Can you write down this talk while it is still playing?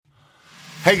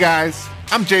Hey guys,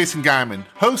 I'm Jason Guyman,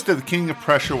 host of the King of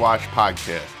Pressure Wash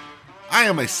podcast. I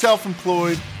am a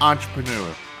self-employed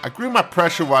entrepreneur. I grew my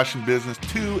pressure washing business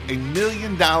to $1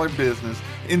 million business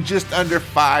in just under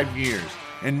 5 years.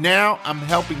 And now I'm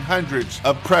helping hundreds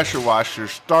of pressure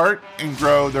washers start and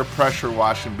grow their pressure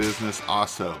washing business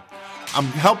also. I'm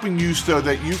helping you so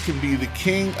that you can be the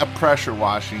king of pressure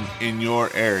washing in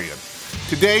your area.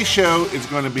 Today's show is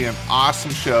going to be an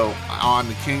awesome show on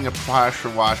the King of Pressure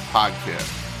Wash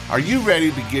podcast. Are you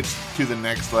ready to get to the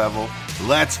next level?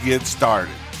 Let's get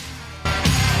started.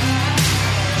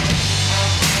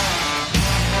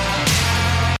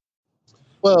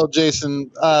 Well, Jason,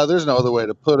 there's no other way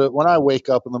to put it. When I wake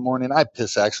up in the morning, I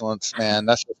piss excellence, man.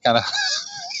 That's just kind of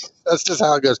that's just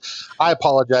how it goes. I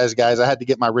apologize, guys. I had to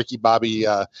get my Ricky Bobby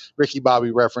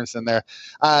reference in there.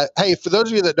 Hey, for those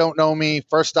of you that don't know me,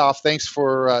 first off, thanks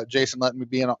for Jason letting me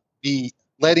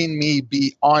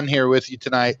be on here with you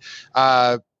tonight.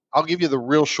 I'll give you the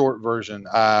real short version.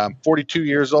 42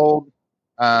 years old.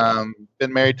 Been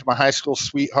married to my high school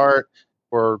sweetheart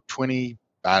for 20.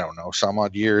 I don't know, some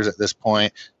odd years at this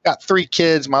point. Got 3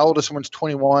 kids. My oldest one's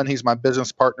 21. He's my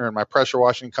business partner in my pressure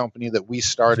washing company that we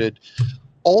started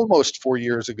almost 4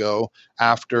 years ago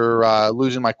after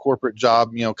losing my corporate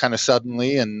job, kind of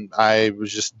suddenly. And I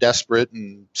was just desperate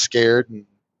and scared, and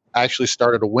I actually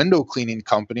started a window cleaning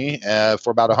company for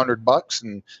about $100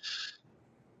 and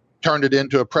turned it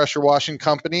into a pressure washing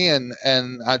company, and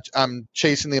I'm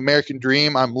chasing the American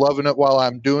dream. I'm loving it while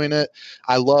I'm doing it.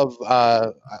 I love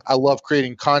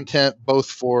creating content, both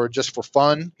for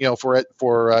fun,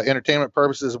 for entertainment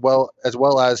purposes, as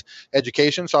well as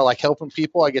education. So I like helping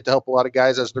people. I get to help a lot of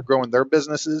guys as they're growing their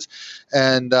businesses,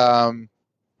 and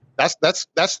that's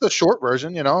the short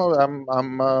version.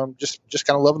 I'm just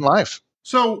kind of loving life.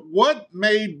 So what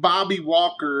made Bobby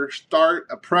Walker start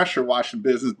a pressure washing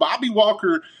business? Bobby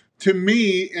Walker, to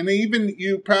me, and even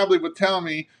you probably would tell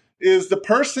me, is the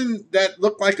person that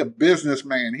looked like a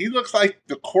businessman. He looks like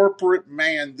the corporate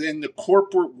man in the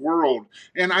corporate world.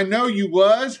 And I know you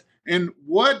was. And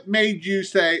what made you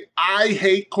say, I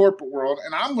hate corporate world,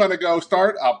 and I'm going to go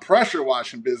start a pressure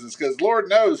washing business? Because Lord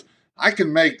knows I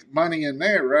can make money in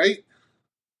there, right?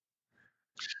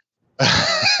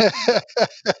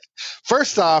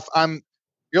 First off,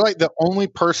 you're like the only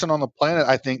person on the planet,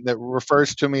 I think, that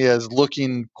refers to me as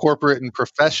looking corporate and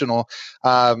professional.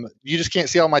 You just can't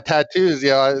see all my tattoos.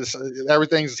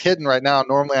 Everything's hidden right now.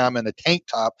 Normally I'm in a tank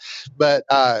top, but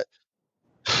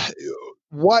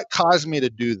what caused me to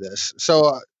do this?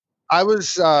 So I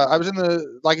was in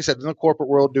the corporate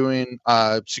world doing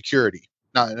security.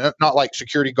 Not like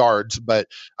security guards, but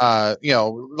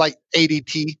like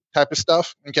ADT type of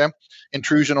stuff. Okay,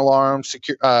 intrusion alarms,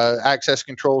 access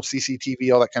control,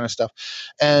 CCTV, all that kind of stuff.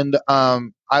 And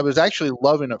I was actually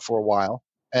loving it for a while,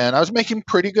 and I was making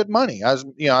pretty good money. I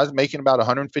was making about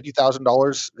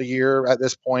 $150,000 a year at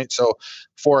this point. So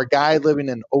for a guy living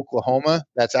in Oklahoma,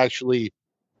 that's actually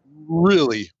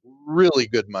really, really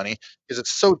good money because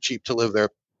it's so cheap to live there.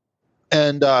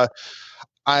 And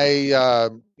I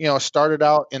started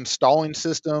out installing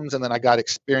systems, and then I got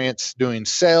experience doing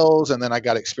sales, and then I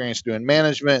got experience doing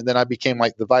management, and then I became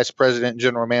like the vice president and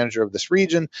general manager of this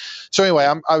region. So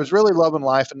anyway, I was really loving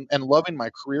life and loving my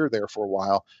career there for a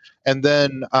while. And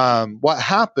then what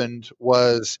happened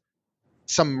was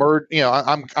some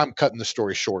I'm cutting the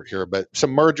story short here, but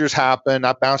some mergers happened.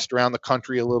 I bounced around the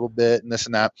country a little bit and this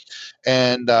and that.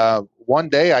 And one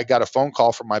day I got a phone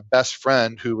call from my best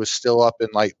friend who was still up in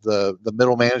like the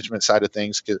middle management side of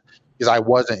things because I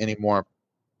wasn't anymore.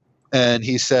 And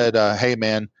he said, hey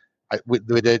man,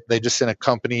 they just sent a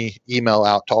company email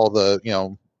out to all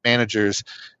the, managers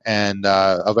and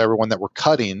of everyone that were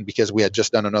cutting because we had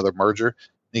just done another merger. And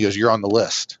he goes, you're on the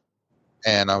list.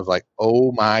 And I was like,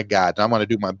 oh my God. And I'm going to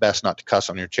do my best not to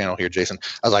cuss on your channel here, Jason.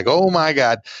 I was like, oh my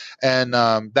God. And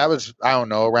that was, I don't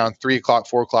know, around 3 o'clock,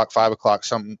 4 o'clock, 5 o'clock,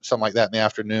 something like that in the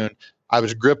afternoon. I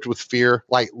was gripped with fear,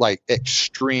 like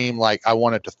extreme, like I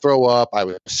wanted to throw up. I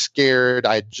was scared.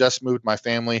 I had just moved my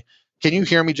family. Can you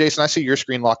hear me, Jason? I see your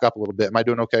screen lock up a little bit. Am I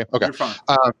doing okay? Okay. You're fine.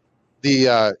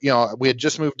 We had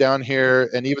just moved down here,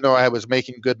 and even though I was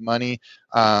making good money,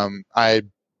 I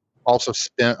also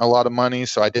spent a lot of money,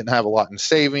 so I didn't have a lot in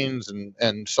savings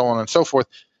and so on and so forth.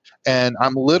 And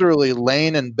I'm literally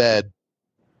laying in bed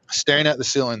staring at the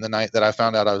ceiling the night that I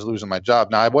found out I was losing my job.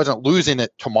 Now, I wasn't losing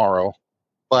it tomorrow,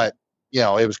 but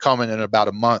it was coming in about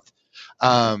a month.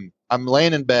 I'm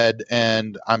laying in bed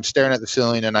and I'm staring at the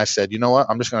ceiling, and I said, you know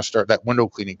what? I'm just going to start that window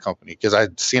cleaning company because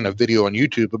I'd seen a video on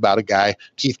YouTube about a guy,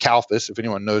 Keith Kalfas, if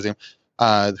anyone knows him.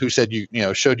 who said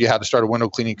showed you how to start a window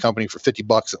cleaning company for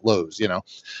 $50 at Lowe's.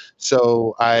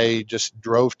 So I just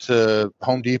drove to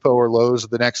Home Depot or Lowe's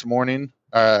the next morning.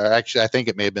 Actually, I think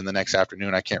it may have been the next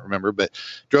afternoon. I can't remember, but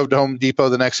drove to Home Depot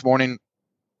the next morning.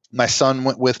 My son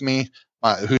went with me,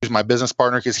 who's my business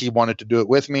partner, because he wanted to do it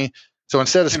with me. So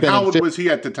instead of spending, how old was he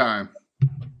at the time?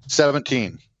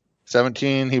 17.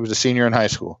 He was a senior in high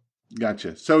school.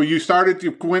 Gotcha. So you started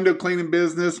your window cleaning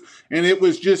business, and it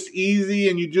was just easy,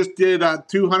 and you just did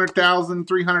 $200,000,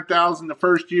 $300,000 the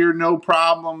first year, no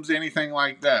problems, anything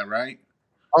like that, right?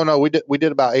 Oh no, we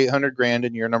did about $800,000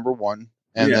 in year number one,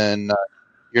 and then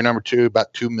year number two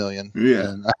about $2 million.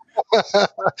 Yeah.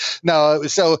 No,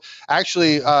 so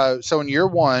actually, so in year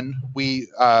one we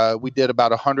did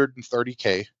about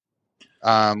 $130K.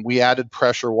 We added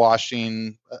pressure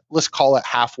washing, let's call it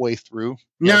halfway through.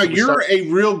 Now, you're a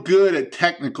real good at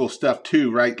technical stuff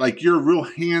too, right? Like you're a real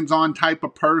hands-on type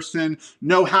of person,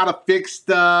 know how to fix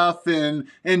stuff and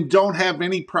don't have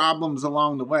any problems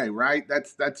along the way, right?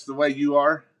 That's the way you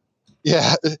are?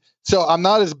 Yeah. So I'm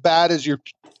not as bad as you're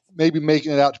maybe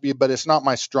making it out to be, but it's not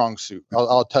my strong suit.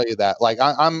 I'll tell you that. Like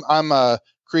I'm a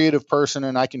creative person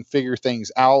and I can figure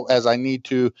things out as I need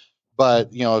to. But,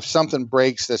 if something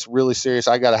breaks that's really serious,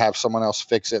 I got to have someone else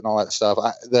fix it and all that stuff.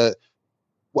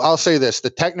 I'll say this, the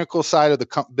technical side of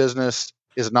the business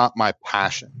is not my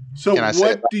passion. So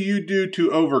what do you do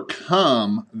to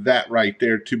overcome that right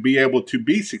there to be able to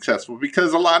be successful?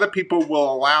 Because a lot of people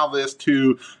will allow this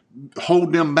to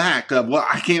hold them back of, well,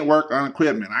 I can't work on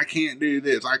equipment. I can't do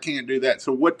this. I can't do that.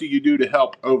 So what do you do to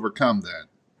help overcome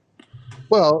that?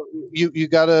 Well,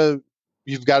 you've got to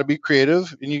be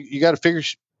creative and you got to figure.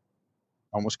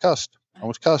 Almost cussed,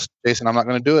 Jason. I'm not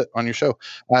going to do it on your show.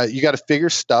 You got to figure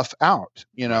stuff out,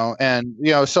 and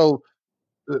so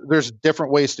there's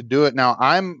different ways to do it. Now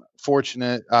I'm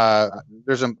fortunate.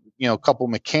 There's a couple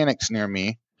mechanics near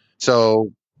me,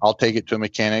 so I'll take it to a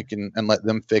mechanic and let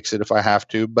them fix it if I have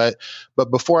to. But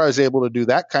before I was able to do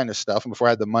that kind of stuff, and before I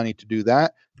had the money to do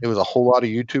that, it was a whole lot of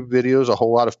YouTube videos, a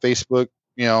whole lot of Facebook,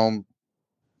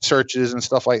 searches and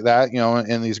stuff like that,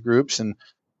 in these groups. And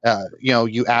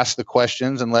you ask the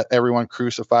questions and let everyone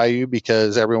crucify you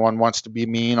because everyone wants to be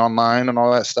mean online and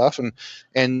all that stuff.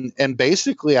 And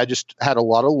basically I just had a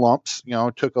lot of lumps,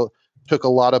 took a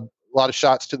lot of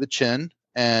shots to the chin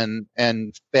and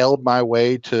failed my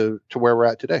way to where we're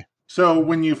at today. So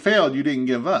when you failed, you didn't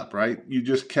give up, right? You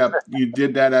just you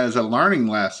did that as a learning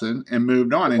lesson and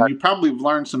moved on. And you probably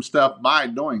learned some stuff by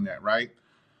doing that, right?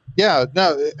 Yeah,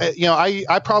 no,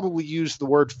 I probably use the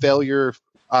word failure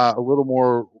a little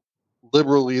more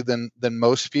liberally than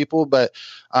most people, but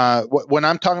when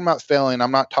I'm talking about failing,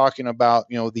 I'm not talking about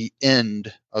the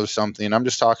end of something. I'm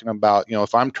just talking about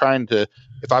if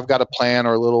I've got a plan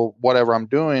or a little whatever I'm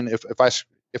doing,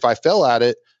 if I fail at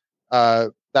it,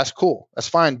 that's cool, that's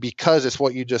fine, because it's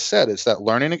what you just said. It's that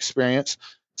learning experience.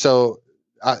 So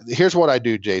here's what I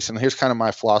do, Jason. Here's kind of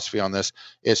my philosophy on this.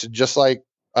 It's just like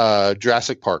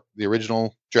Jurassic Park, the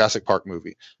original Jurassic Park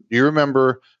movie. Do you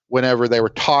remember whenever they were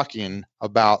talking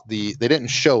about they didn't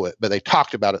show it, but they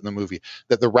talked about it in the movie,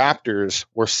 that the raptors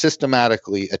were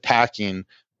systematically attacking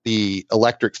the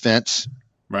electric fence?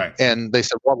 Right. And they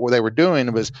said what they were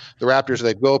doing was the raptors,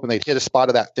 they'd go up and they'd hit a spot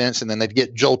of that fence and then they'd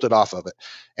get jolted off of it.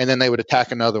 And then they would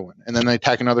attack another one and then they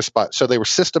attack another spot. So they were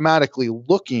systematically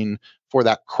looking for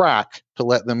that crack to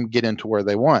let them get into where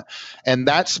they want. And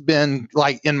that's been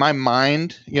like in my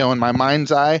mind, in my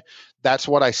mind's eye, that's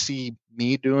what I see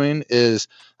me doing is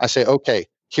I say, okay,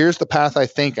 here's the path I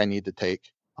think I need to take.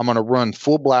 I'm going to run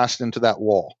full blast into that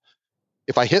wall.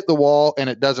 If I hit the wall and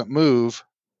it doesn't move,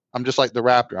 I'm just like the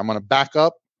raptor. I'm going to back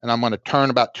up and I'm going to turn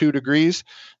about 2 degrees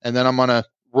and then I'm going to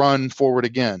run forward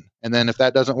again. And then if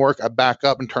that doesn't work, I back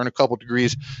up and turn a couple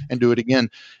degrees and do it again.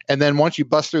 And then once you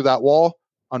bust through that wall,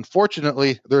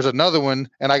 unfortunately, there's another one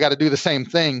and I got to do the same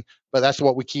thing, but that's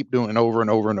what we keep doing over and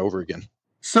over and over again.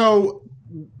 So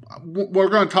we're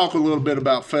going to talk a little bit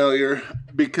about failure,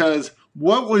 because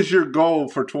what was your goal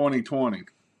for 2020?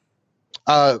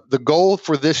 The goal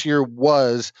for this year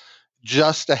was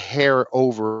just a hair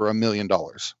over $1 million.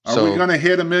 Are we going to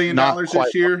hit $1 million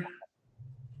this year?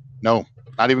 No,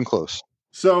 not even close.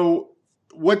 So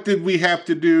what did we have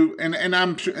to do? And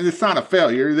I'm sure it's not a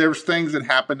failure. There's things that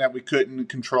happened that we couldn't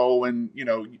control, and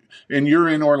and you're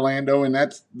in Orlando, and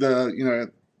that's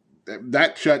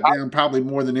that shut down probably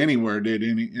more than anywhere did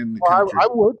in the country. I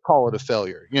would call it a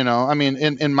failure. I mean,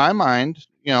 in my mind,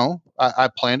 I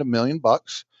planned $1 million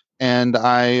and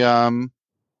I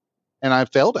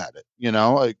failed at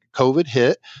it. COVID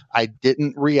hit. I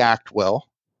didn't react well.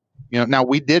 Now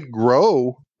we did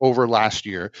grow over last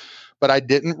year, but I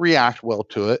didn't react well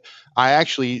to it. I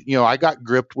actually, I got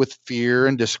gripped with fear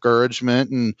and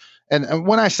discouragement. And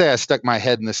when I say I stuck my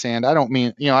head in the sand, I don't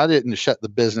mean, I didn't shut the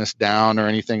business down or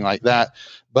anything like that.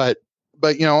 But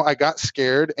I got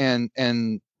scared and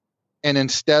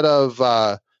instead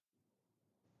of,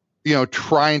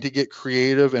 trying to get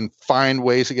creative and find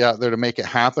ways to get out there to make it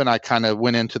happen, I kind of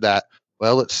went into that,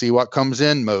 well, let's see what comes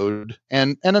in mode.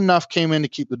 And enough came in to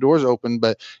keep the doors open.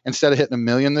 But instead of hitting 1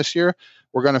 million this year,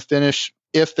 we're going to finish,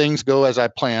 if things go as I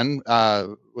plan,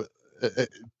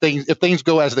 if things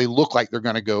go as they look like they're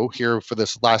going to go here for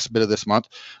this last bit of this month,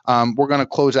 we're going to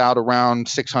close out around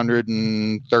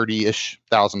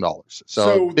 $630,000.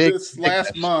 So this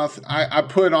last month, I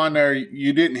put on there,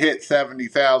 you didn't hit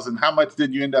 70,000. How much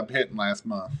did you end up hitting last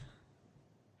month?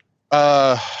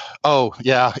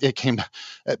 It came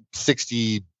at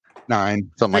 69,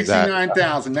 something like that.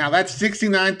 69,000. Now that's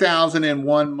 69,000 in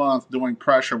 1 month doing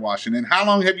pressure washing. And how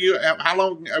long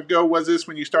ago was this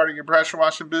when you started your pressure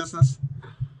washing business?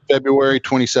 February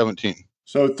 2017.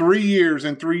 So 3 years.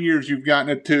 In 3 years, you've gotten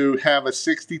it to have a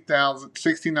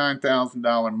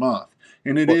 $69,000 month.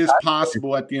 And it is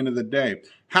possible at the end of the day.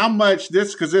 How much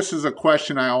because this is a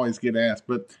question I always get asked,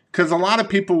 but because a lot of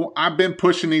people, I've been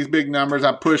pushing these big numbers.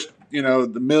 I pushed, the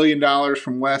 $1 million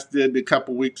from Wes did a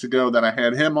couple weeks ago that I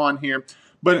had him on here.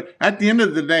 But at the end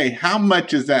of the day, how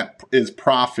much is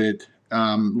profit,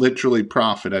 literally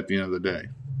profit at the end of the day?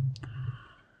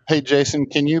 Hey, Jason,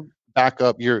 can you back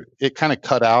up? It kind of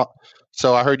cut out.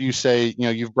 So I heard you say,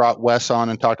 you've brought Wes on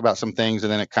and talked about some things,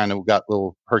 and then it kind of got a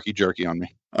little herky-jerky on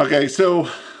me. Okay, so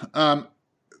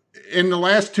in the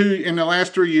last 3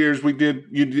 years,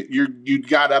 you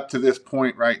got up to this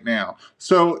point right now.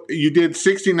 So you did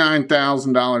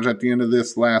 $69,000 at the end of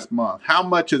this last month. How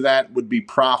much of that would be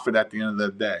profit at the end of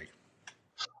the day?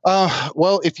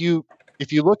 Well, if you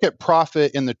look at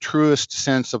profit in the truest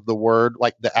sense of the word,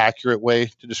 like the accurate way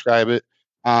to describe it,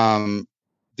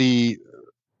 the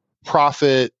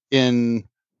profit in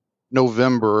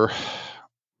November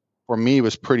for me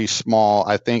was pretty small.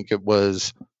 I think it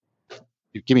was,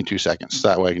 give me 2 seconds.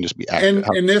 That way I can just be accurate.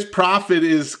 And this profit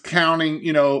is counting,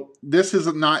 this is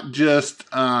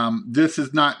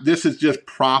just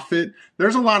profit.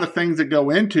 There's a lot of things that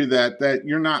go into that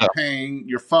you're not paying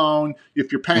your phone.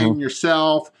 If you're paying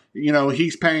yourself,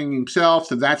 he's paying himself.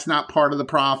 So that's not part of the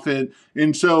profit.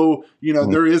 And so,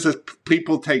 there is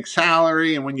people take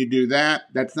salary. And when you do that,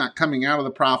 that's not coming out of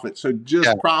the profit. So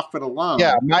just profit alone.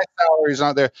 Yeah. My salary is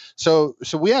not there. So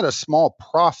we had a small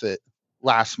profit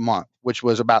last month, which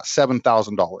was about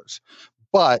 $7,000.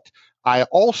 But I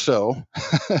also,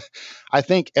 I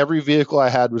think every vehicle I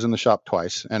had was in the shop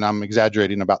twice, and I'm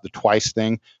exaggerating about the twice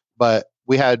thing, but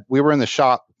we were in the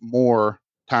shop more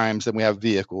times than we have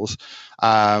vehicles.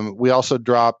 We also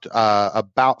dropped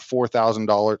about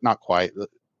 $4,000, not quite,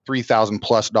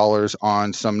 $3,000+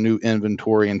 on some new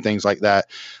inventory and things like that.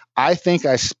 I think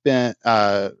I spent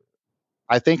about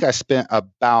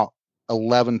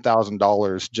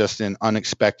 $11,000 just in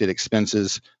unexpected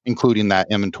expenses, including that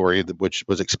inventory, which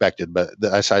was expected, but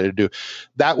that I decided to do.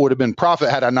 That would have been profit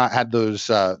had I not had those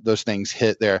things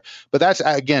hit there. But that's,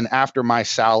 again, after my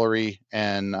salary.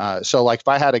 And so like if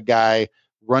I had a guy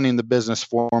running the business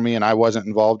for me and I wasn't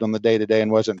involved on the day-to-day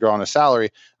and wasn't drawing a salary,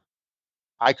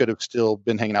 I could have still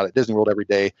been hanging out at Disney World every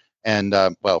day. And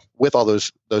with all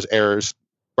those errors,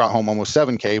 brought home almost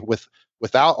 $7,000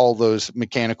 without all those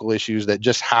mechanical issues that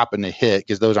just happen to hit,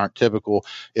 because those aren't typical,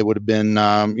 it would have been,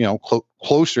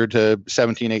 closer to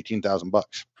 $17,000,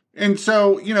 $18,000. And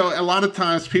so, a lot of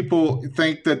times people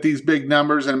think that these big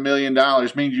numbers and $1 million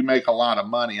means you make a lot of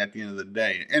money at the end of the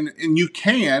day. And you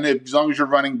can, as long as you're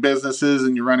running businesses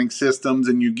and you're running systems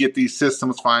and you get these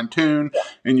systems fine-tuned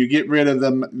and you get rid of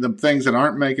the things that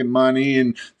aren't making money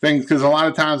and things. Because a lot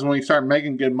of times when we start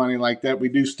making good money like that, we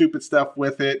do stupid stuff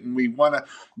with it and we want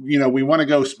to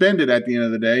go spend it at the end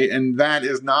of the day. And that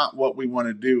is not what we want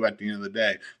to do at the end of the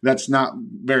day. That's not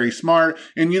very smart.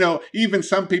 And, even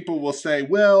some people will say,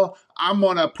 well, I'm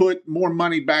going to put more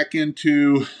money back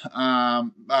into,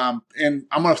 and I'm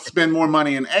going to spend more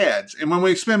money in ads. And when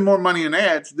we spend more money in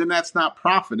ads, then that's not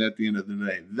profit at the end of the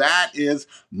day. That is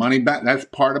money back. That's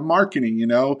part of marketing,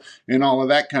 and all of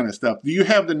that kind of stuff. Do you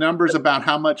have the numbers about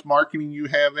how much marketing you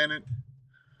have in it?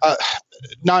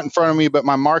 Not in front of me, but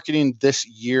my marketing this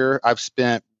year, I've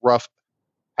spent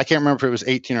I can't remember if it was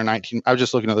 18 or 19. I was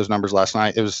just looking at those numbers last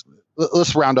night. It was,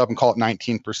 let's round up and call it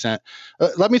 19%.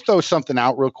 Let me throw something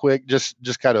out real quick, just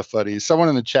kind of funny. Someone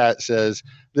in the chat says,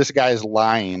 this guy is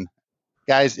lying.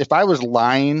 Guys, if I was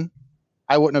lying,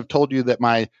 I wouldn't have told you that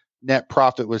my net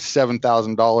profit was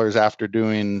 $7,000 after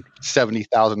doing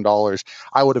 $70,000,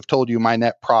 I would have told you my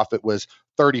net profit was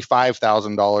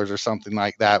 $35,000 or something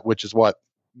like that, which is what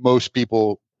most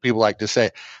people like to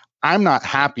say. I'm not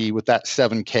happy with that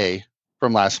 $7K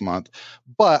from last month,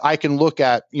 but I can look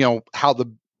at,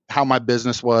 how my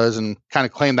business was and kind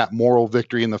of claim that moral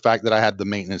victory in the fact that I had the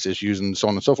maintenance issues and so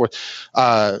on and so forth.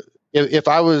 If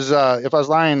I was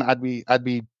lying, I'd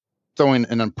be throwing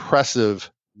an impressive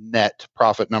net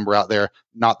profit number out there,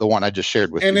 not the one I just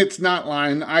shared with you. And it's not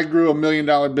lying. I grew $1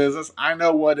 million business. I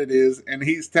know what it is, and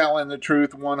he's telling the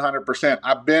truth 100%.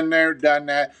 I've been there, done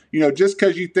that. Just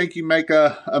because you think you make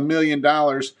 $1 million,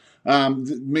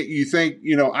 you think,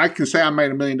 I can say I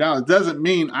made $1 million. Doesn't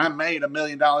mean I made $1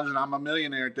 million and I'm a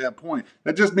millionaire at that point.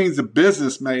 That just means the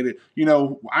business made it.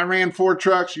 I ran 4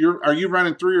 trucks. Are you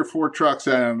running 3 or 4 trucks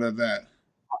out of that?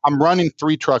 I'm running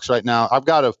 3 trucks right now. I've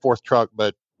got a 4th truck,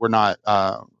 but we're not,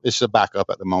 it's a backup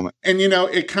at the moment. And,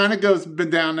 it kind of goes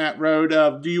down that road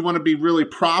of, do you want to be really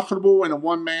profitable in a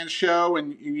one-man show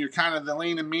and you're kind of the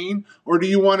lean and mean, or do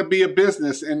you want to be a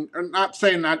business? And I'm not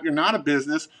saying that you're not a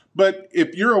business, but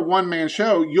if you're a one-man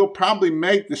show, you'll probably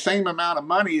make the same amount of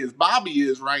money as Bobby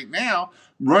is right now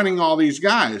running all these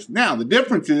guys. Now, the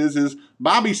difference is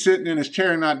Bobby's sitting in his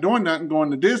chair not doing nothing, going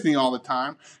to Disney all the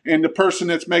time. And the person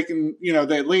that's making,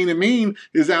 that lean and mean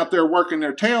is out there working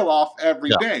their tail off every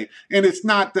day. And it's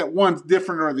not that one's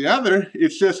different or the other.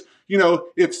 It's just,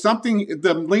 if something,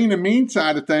 the lean and mean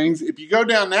side of things, if you go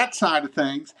down that side of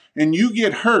things and you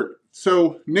get hurt.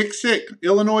 So Nick Sick,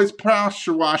 Illinois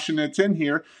pressure washing that's in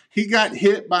here, he got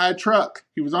hit by a truck.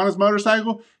 He was on his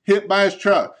motorcycle, hit by his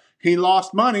truck. He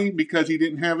lost money because he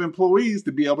didn't have employees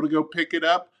to be able to go pick it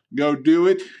up, go do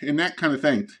it, and that kind of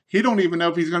thing. He don't even know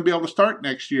if he's going to be able to start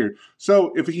next year.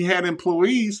 So if he had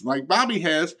employees like Bobby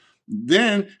has,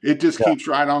 then it just keeps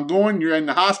right on going. You're in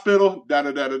the hospital,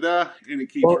 da-da-da-da-da, and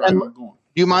it keeps right on going.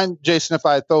 Do you mind, Jason, if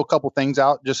I throw a couple things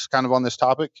out just kind of on this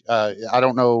topic? I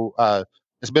don't know.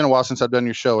 It's been a while since I've done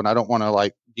your show, and I don't want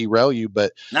to derail you,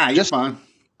 but nah, you're fine.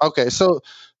 Okay, so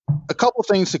a couple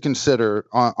things to consider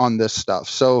on this stuff.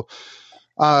 So,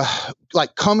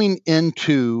 coming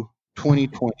into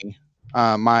 2020,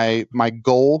 my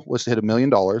goal was to hit $1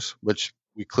 million, which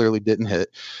we clearly didn't hit.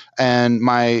 And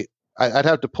I'd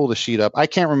have to pull the sheet up. I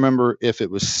can't remember if it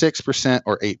was 6%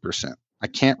 or 8%. I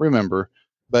can't remember,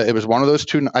 but it was one of those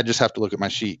two. I just have to look at my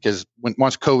sheet because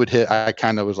once COVID hit, I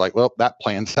kind of was like, well, that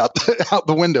plan's out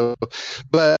the window.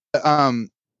 But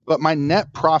my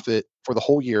net profit for the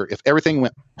whole year, if everything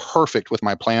went perfect with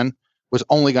my plan, was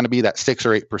only going to be that 6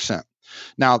 or 8%.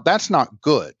 Now that's not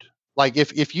good. Like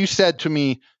if you said to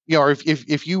me, or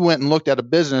if you went and looked at a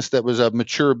business that was a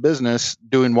mature business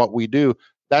doing what we do,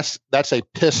 that's a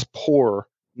piss poor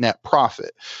net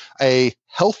profit. A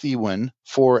healthy one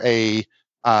for a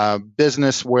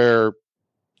business where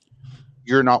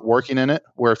you're not working in it,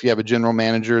 where if you have a general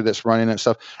manager that's running it and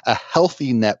stuff, a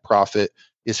healthy net profit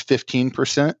is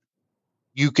 15%.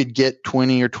 You could get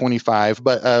 20 or 25,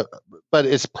 but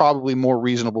it's probably more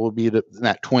reasonable to be in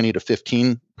that 20 to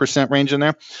 15% range in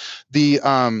there. The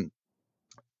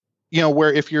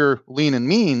where if you're lean and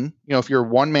mean, if you're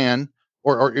one man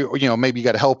or maybe you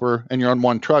got a helper and you're on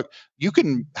one truck, you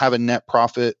can have a net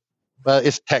profit.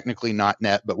 It's technically not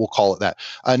net, but we'll call it that.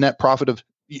 A net profit of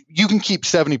you can keep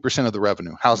 70% of the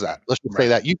revenue. How's that? Let's just say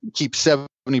that you can keep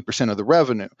 70% of the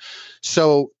revenue.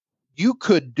 So you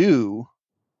could do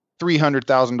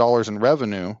 $300,000 in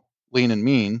revenue, lean and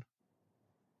mean,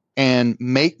 and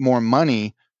make more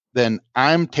money than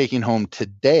I'm taking home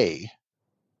today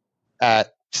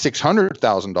at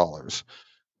 $600,000.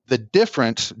 The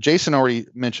difference, Jason already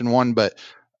mentioned one, but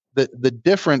the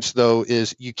difference though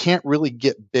is you can't really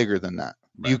get bigger than that.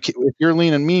 Right. If you're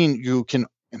lean and mean, you can.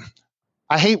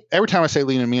 I hate every time I say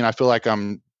lean and mean, I feel like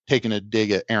I'm taking a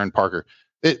dig at Aaron Parker.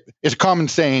 It's a common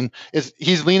saying is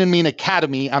he's lean and mean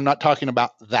academy. I'm not talking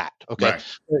about that. Okay. Right.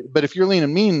 But if you're lean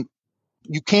and mean,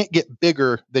 you can't get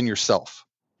bigger than yourself.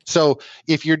 So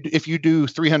if you do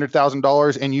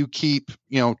 $300,000 and you keep,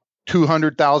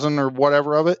 200,000 or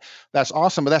whatever of it, that's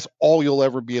awesome. But that's all you'll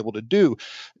ever be able to do.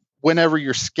 Whenever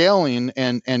you're scaling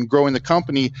and growing the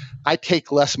company, I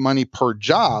take less money per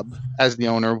job as the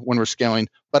owner when we're scaling,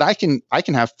 but I can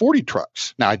have 40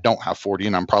 trucks. Now I don't have 40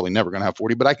 and I'm probably never going to have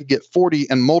 40, but I could get 40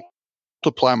 and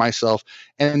multiply myself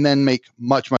and then make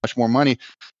much, much more money.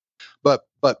 But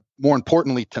more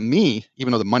importantly to me,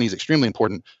 even though the money is extremely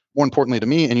important, more importantly to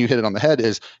me, and you hit it on the head,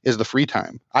 is the free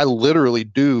time. I literally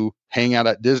do hang out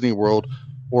at Disney World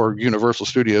or Universal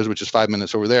Studios, which is 5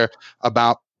 minutes over there,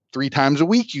 about 3 times a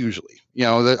week usually.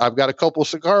 I've got a couple of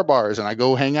cigar bars and I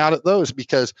go hang out at those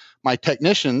because my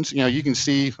technicians, you can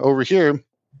see over here,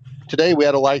 Today we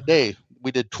had a light day.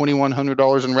 We did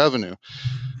 $2,100 in revenue.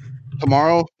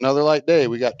 Tomorrow, another light day.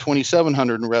 We got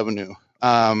 $2,700 in revenue.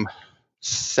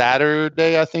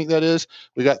 Saturday, I think that is,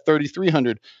 we got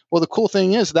 $3,300. Well, the cool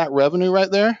thing is that revenue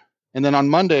right there. And then on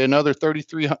Monday, another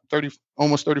 30,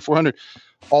 almost $3,400.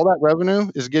 All that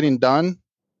revenue is getting done,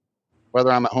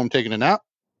 whether I'm at home taking a nap,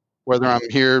 whether I'm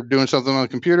here doing something on the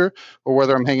computer, or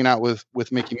whether I'm hanging out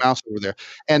with Mickey Mouse over there.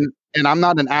 And I'm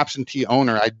not an absentee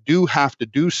owner. I do have to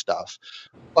do stuff.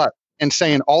 But in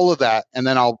saying all of that, and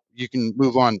then you can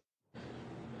move on.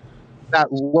 That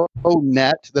low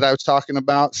net that I was talking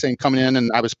about, saying coming in,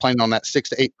 and I was planning on that 6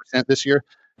 to 8% this year.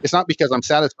 It's not because I'm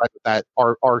satisfied with that.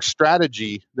 Our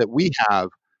strategy that we have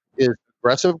is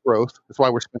aggressive growth. That's why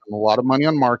we're spending a lot of money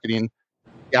on marketing,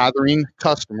 gathering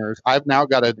customers. I've now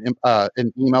got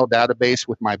an email database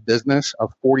with my business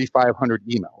of 4,500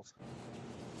 emails.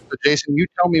 So Jason, you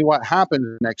tell me what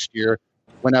happens next year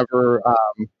whenever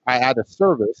I add a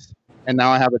service, and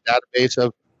now I have a database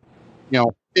of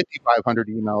 5,500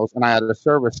 emails, and I added a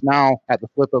service. Now, at the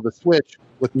flip of a switch,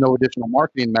 with no additional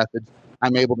marketing methods,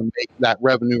 I'm able to make that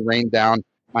revenue rain down.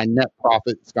 My net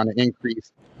profit is going to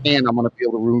increase, and I'm going to be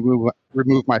able to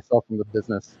remove myself from the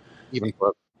business even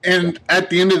further. And at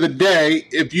the end of the day,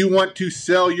 if you want to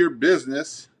sell your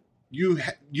business,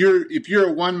 if you're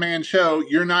a one-man show,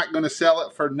 you're not going to sell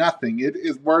it for nothing. It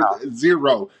is worth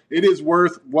zero. It is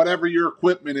worth whatever your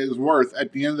equipment is worth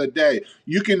at the end of the day.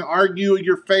 You can argue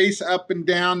your face up and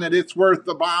down that it's worth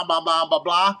the blah, blah, blah, blah,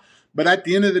 blah. But at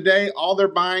the end of the day, all they're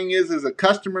buying is a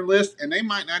customer list, and they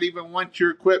might not even want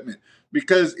your equipment.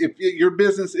 Because if your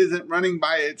business isn't running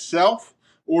by itself,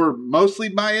 or mostly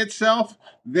by itself,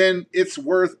 then it's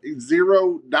worth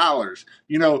 $0.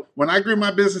 When I grew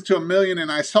my business to $1 million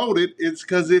and I sold it, it's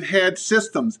because it had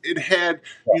systems. It had,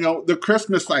 the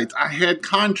Christmas lights. I had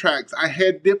contracts. I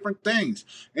had different things.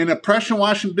 And a pressure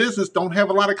washing business don't have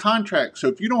a lot of contracts. So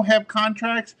if you don't have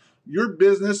contracts, your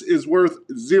business is worth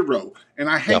zero. And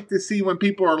I hate to see when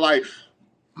people are like,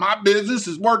 my business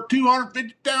is worth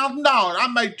 $250,000. I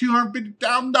made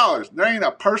 $250,000. There ain't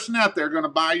a person out there going to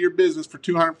buy your business for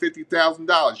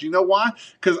 $250,000. You know why?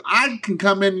 Because I can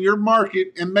come in your market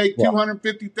and make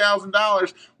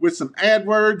 $250,000 with some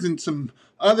AdWords and some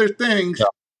other things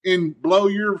and blow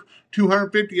your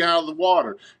 $250,000 out of the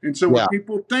water. And so when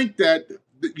people think that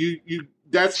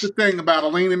that's the thing about a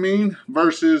lean and mean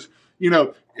versus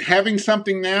having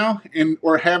something now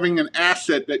or having an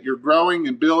asset that you're growing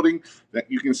and building that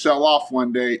you can sell off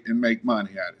one day and make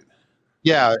money at it.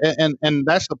 Yeah. And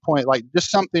that's the point. Like, just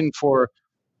something for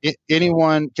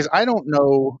anyone, because I don't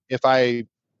know if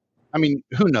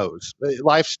who knows?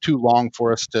 Life's too long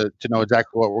for us to know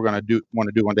exactly what we're going to want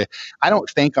to do one day. I don't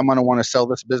think I'm going to want to sell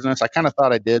this business. I kind of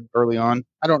thought I did early on.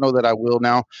 I don't know that I will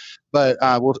now, but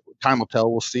time will tell.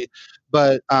 We'll see.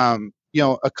 But,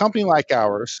 a company like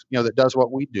ours, that does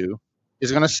what we do,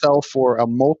 is going to sell for a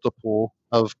multiple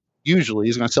of, usually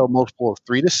is going to sell a multiple of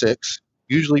 3 to 6,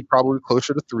 usually probably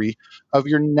closer to 3 of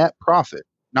your net profit,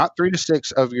 not 3 to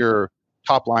 6 of your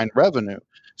top line revenue.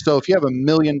 So if you have $1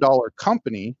 million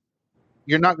company,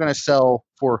 you're not going to sell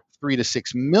for 3 to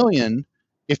 6 million.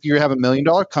 If you have $1 million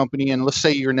company, and let's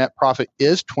say your net profit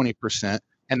is 20%,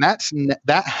 and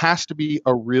that has to be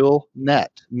a real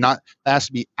net, that has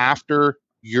to be after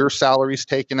your salary's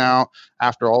taken out,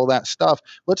 after all that stuff.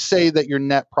 Let's say that your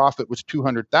net profit was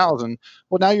 $200,000.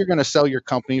 Well, now you're going to sell your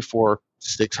company for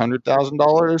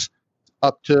 $600,000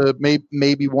 up to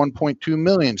maybe 1.2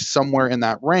 million, somewhere in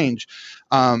that range.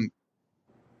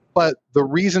 But the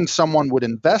reason someone would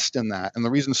invest in that and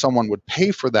the reason someone would pay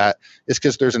for that is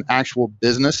because there's an actual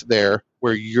business there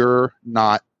where you're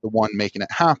not the one making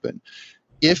it happen.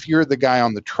 If you're the guy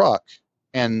on the truck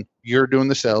and you're doing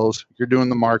the sales, you're doing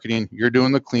the marketing, you're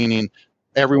doing the cleaning,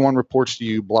 everyone reports to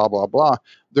you, blah, blah, blah,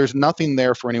 there's nothing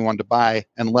there for anyone to buy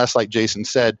unless, like Jason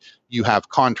said, you have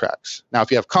contracts. Now, if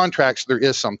you have contracts, there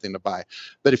is something to buy.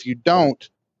 But if you don't,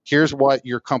 here's what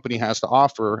your company has to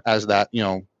offer as that,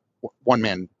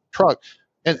 one-man truck.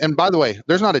 And by the way,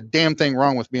 there's not a damn thing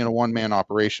wrong with being a one-man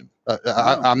operation.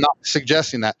 I'm not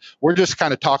suggesting that. We're just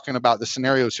kind of talking about the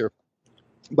scenarios here.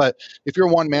 But if you're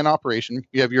a one-man operation,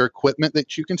 you have your equipment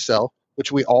that you can sell,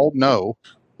 which we all know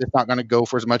it's not going to go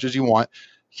for as much as you want.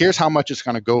 Here's how much it's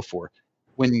going to go for.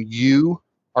 When you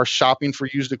are shopping for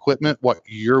used equipment, what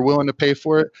you're willing to pay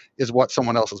for it is what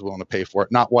someone else is willing to pay for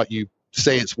it, not what you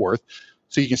say it's worth.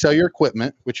 So you can sell your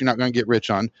equipment, which you're not going to get rich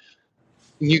on.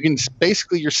 You can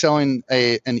you're selling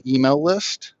an email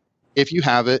list if you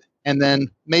have it, and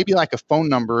then maybe like a phone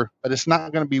number, but it's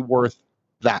not going to be worth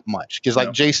that much. Because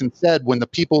like Jason said, when the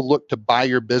people look to buy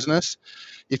your business,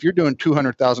 if you're doing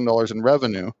 $200,000 in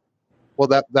revenue, Well,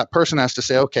 that person has to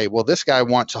say, okay, well, this guy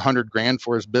wants $100,000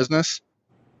 for his business.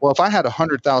 Well, if I had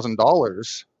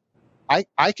 $100,000,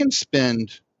 I can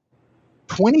spend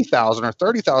 20,000 or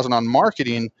 30,000 on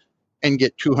marketing and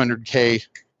get 200K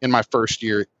in my first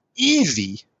year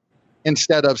easy,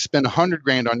 instead of spend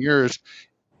 $100,000 on yours.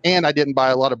 And I didn't buy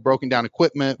a lot of broken down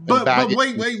equipment. But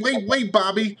wait,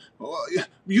 Bobby,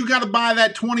 you got to buy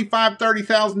that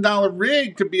 $25,000-$30,000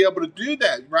 rig to be able to do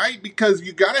that, right? Because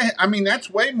you got to. I mean,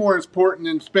 that's way more important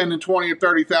than spending $20,000 or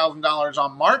 $30,000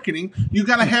 on marketing. You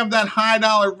got to have that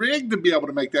 $high-dollar rig to be able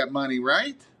to make that money,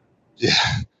 right? Yeah.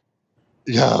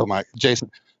 Oh my,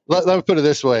 Jason. Let me put it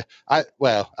this way.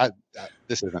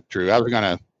 This isn't true. I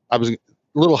was a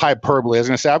little hyperbole. I was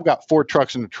going to say I've got 4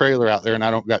 trucks in the trailer out there, and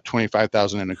I don't got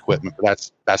 25,000 in equipment. But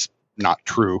that's not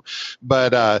true.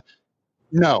 But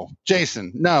no,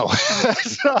 Jason, no,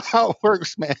 that's not how it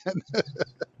works, man.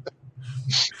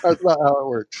 That's not how it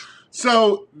works.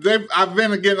 So I've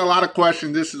been getting a lot of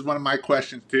questions. This is one of my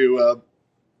questions too.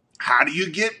 How do you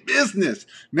get business?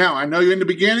 Now, I know in the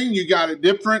beginning you got it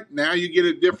different. Now you get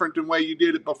it different than the way you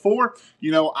did it before.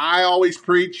 I always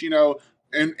preach,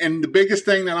 and the biggest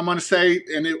thing that I'm going to say,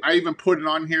 and I even put it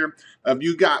on here,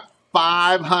 you got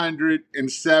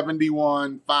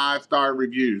 571 5-star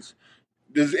reviews.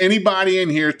 Does anybody in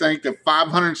here think that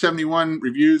 571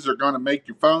 reviews are going to make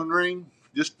your phone ring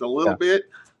just a little bit?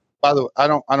 By the way, I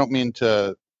don't mean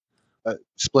to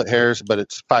split hairs, but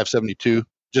it's 572,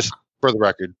 just for the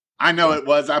record. I know it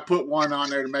was. I put one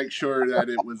on there to make sure that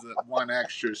it was one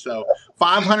extra. So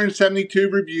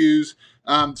 572 reviews.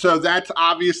 So that's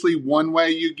obviously one way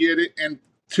you get it. And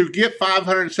to get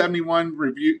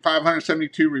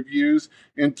 572 reviews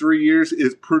in 3 years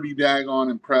is pretty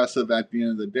daggone impressive at the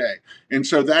end of the day. And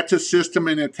so that's a system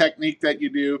and a technique that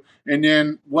you do. And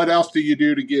then what else do you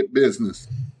do to get business?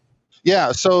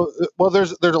 Yeah. So, well,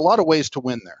 there's a lot of ways to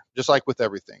win there, just like with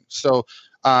everything. So,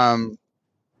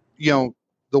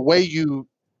 the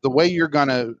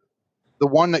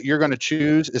one that you're gonna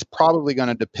choose is probably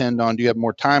gonna depend on, do you have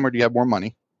more time or do you have more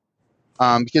money?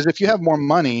 Because if you have more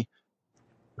money,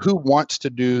 who wants to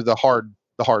do the hard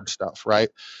stuff, right?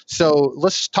 So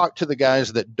let's talk to the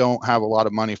guys that don't have a lot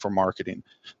of money for marketing.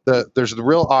 There's the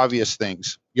real obvious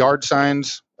things. Yard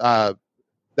signs.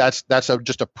 That's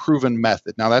just a proven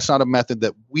method. Now that's not a method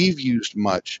that we've used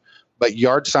much, but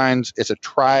yard signs, it's a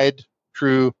tried,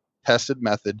 true, tested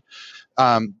method.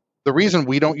 The reason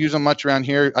we don't use them much around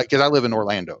here, because I live in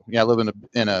Orlando. Yeah, I live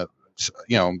in a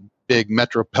big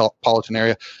metropolitan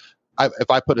area. If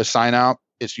I put a sign out,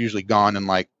 it's usually gone in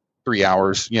like 3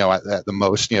 hours, at the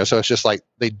most. So it's just like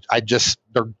they're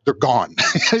gone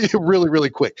really, really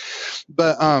quick.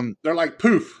 But they're like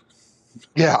poof.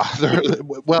 Yeah.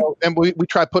 Well, and we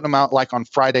try putting them out like on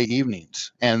Friday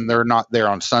evenings, and they're not there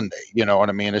on Sunday. You know what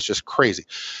I mean? It's just crazy.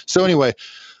 So anyway.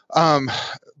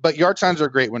 But yard signs are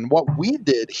a great one. What we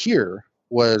did here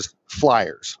was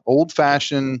flyers, old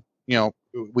fashioned,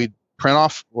 we'd print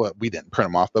off, well, we didn't print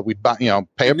them off, but we'd buy, pay a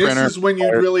printer. This is when you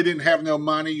really didn't have no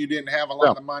money. You didn't have a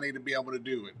lot of money to be able to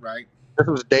do it, right? This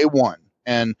was day one.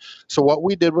 And so what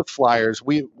we did with flyers,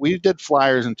 we did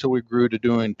flyers until we grew to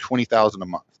doing 20,000 a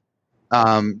month.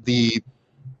 It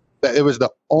was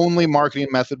the only marketing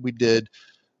method we did.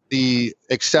 The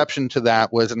exception to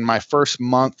that was in my first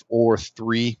month or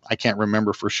 3, I can't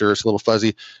remember for sure, it's a little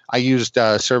fuzzy. I used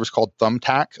a service called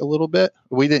Thumbtack a little bit.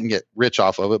 We didn't get rich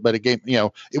off of it, but it gave,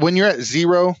 when you're at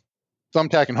zero,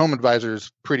 Thumbtack and Home Advisor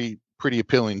is pretty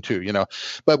appealing too,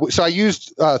 But so I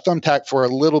used Thumbtack for a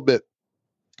little bit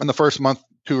in the first month,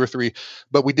 2 or 3,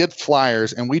 but we did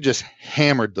flyers and we just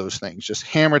hammered those things, just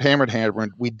hammered.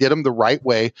 We did them the right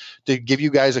way. To give you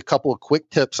guys a couple of quick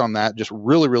tips on that, just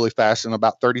really, really fast in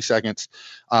about 30 seconds.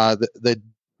 The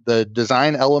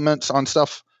design elements on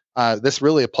stuff, this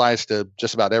really applies to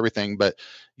just about everything, but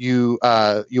you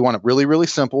want it really, really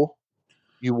simple.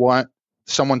 You want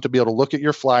someone to be able to look at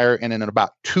your flyer, and in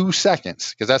about 2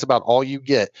 seconds, because that's about all you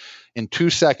get, in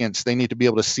 2 seconds, they need to be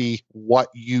able to see what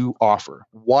you offer.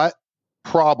 What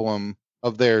problem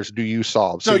of theirs do you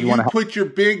solve? So you put your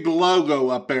big logo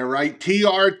up there, right?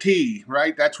 TRT,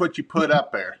 right? That's what you put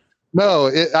up there. No,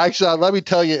 actually, let me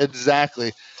tell you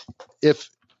exactly. If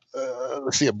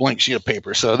let's see, a blank sheet of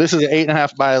paper. So this is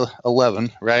 8.5 by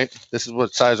 11, right? This is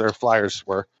what size our flyers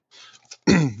were.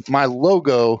 My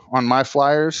logo on my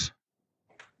flyers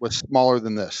was smaller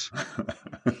than this.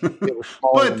 It was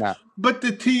smaller than that. But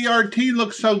the TRT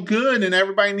looks so good, and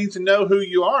everybody needs to know who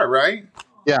you are, right?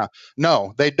 Yeah.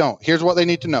 No, they don't. Here's what they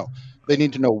need to know. They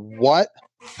need to know what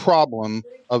problem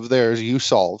of theirs you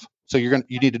solve. So you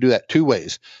need to do that 2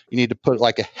 ways. You need to put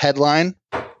like a headline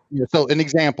So an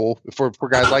example for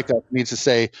guys like that needs to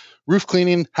say roof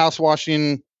cleaning, house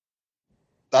washing,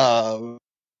 window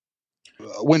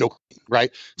cleaning,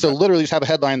 right? So literally just have a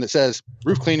headline that says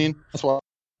roof cleaning, house washing.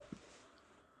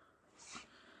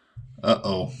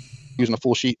 Using a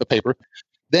full sheet of paper.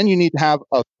 Then you need to have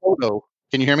a photo.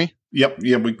 Can you hear me? Yep,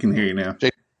 we can hear you now.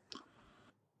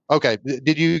 Okay.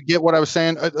 Did you get what I was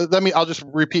saying? I'll just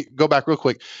go back real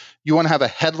quick. You want to have a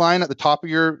headline at the top of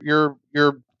your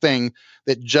thing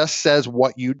that just says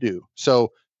what you do.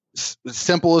 So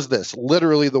simple as this,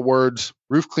 literally the words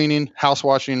roof cleaning, house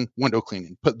washing, window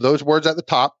cleaning. Put those words at the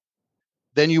top.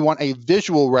 Then you want a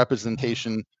visual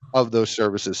representation of those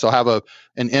services. So have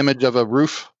an image of a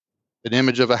roof, an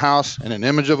image of a house, and an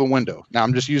image of a window. Now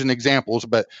I'm just using examples,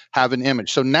 but have an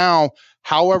image. So now,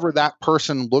 however that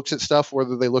person looks at stuff,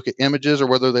 whether they look at images or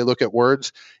whether they look at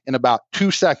words, in about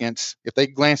 2 seconds, if they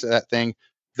glance at that thing,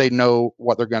 they know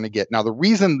what they're going to get. Now, the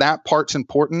reason that part's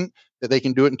important, that they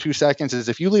can do it in 2 seconds, is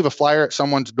if you leave a flyer at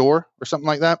someone's door or something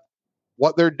like that,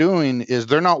 what they're doing is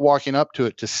they're not walking up to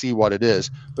it to see what it is.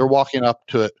 They're walking up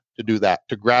to it to do that,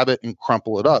 to grab it and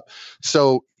crumple it up.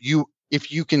 So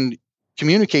if you can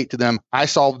communicate to them, I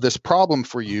solved this problem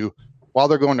for you, while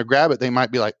they're going to grab it, they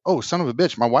might be like, oh, son of a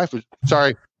bitch, my wife was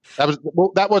sorry.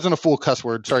 That wasn't a full cuss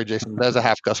word. Sorry, Jason. That's a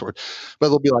half cuss word. But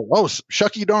they'll be like, oh,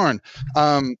 shucky darn.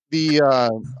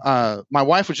 My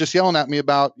wife was just yelling at me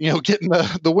about, getting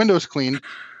the windows clean.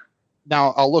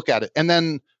 Now I'll look at it. And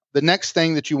then the next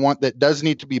thing that you want that does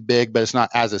need to be big, but it's not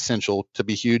as essential to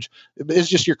be huge, is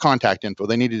just your contact info.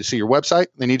 They need to see your website.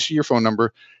 They need to see your phone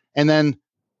number. And then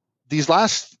the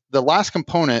last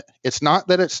component, it's not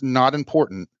that it's not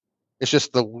important. It's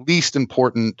just the least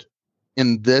important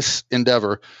in this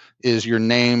endeavor is your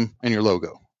name and your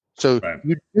logo. So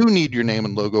You do need your name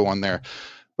and logo on there.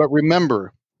 But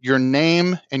remember, your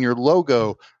name and your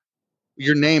logo,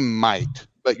 your name might,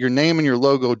 but your name and your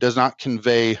logo does not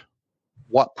convey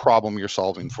what problem you're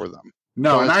solving for them.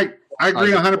 No, so and I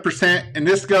agree 100%. And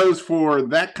this goes for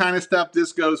that kind of stuff.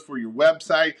 This goes for your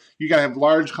website. You got to have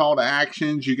large call to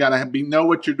actions. You got to know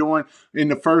what you're doing in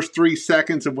the first 3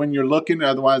 seconds of when you're looking.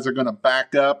 Otherwise, they're going to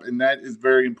back up. And that is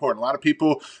very important. A lot of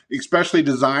people, especially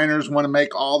designers, want to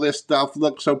make all this stuff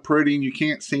look so pretty and you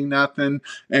can't see nothing.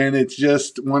 And it's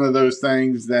just one of those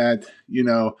things that,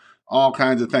 all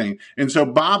kinds of things. And so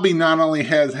Bobby not only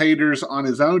has haters on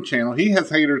his own channel, he has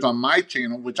haters on my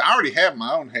channel, which I already have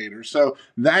my own haters. So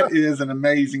that is an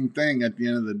amazing thing at the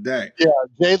end of the day. Yeah,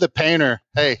 Jay the painter.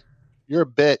 Hey, you're a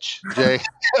bitch, Jay.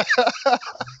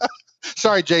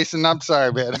 Sorry, Jason. I'm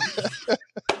sorry, man.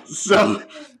 So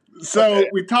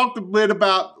we talked a bit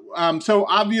about so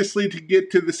obviously to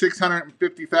get to the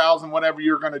 650,000, whatever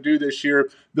you're going to do this year,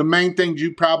 the main things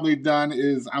you probably done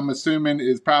is, I'm assuming,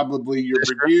 is probably your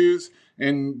reviews.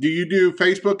 And do you do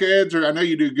Facebook ads, or I know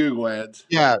you do Google ads?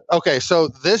 Yeah. Okay. So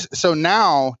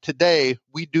now today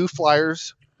we do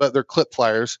flyers, but they're clip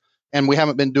flyers, and we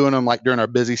haven't been doing them like during our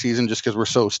busy season just because we're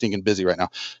so stinking busy right now.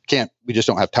 We just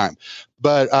don't have time.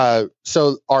 But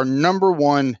so our number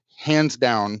one, hands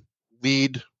down,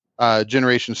 lead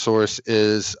generation source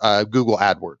is Google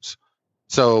AdWords.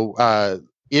 So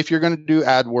if you're going to do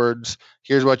AdWords,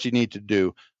 here's what you need to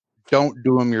do. Don't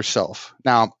do them yourself.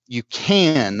 Now, you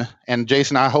can, and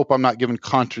Jason, I hope I'm not giving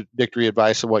contradictory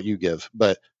advice of what you give,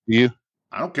 but do you?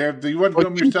 I don't care. If you want to do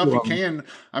them yourself, you can.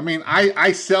 I mean,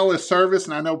 I sell a service,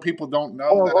 and I know people don't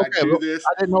know that I do this.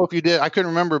 I didn't know if you did. I couldn't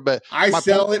remember, but I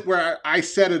sell it where I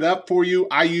set it up for you.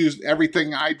 I used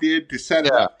everything I did to set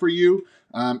it up for you.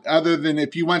 Other than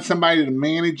if you want somebody to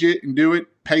manage it and do it,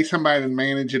 pay somebody to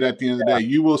manage it at the end of the day.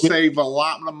 You will save a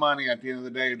lot of money at the end of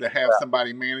the day to have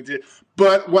somebody manage it.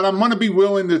 But what I'm going to be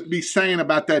willing to be saying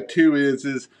about that too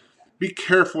is be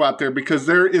careful out there, because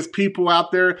there is people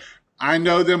out there. I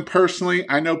know them personally.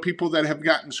 I know people that have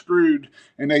gotten screwed,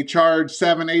 and they charge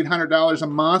 $700-800 a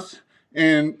month,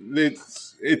 and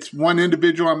it's one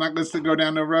individual. I'm not going to go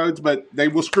down the roads, but they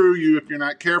will screw you if you're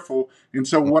not careful. And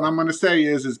so what I'm going to say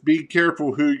is be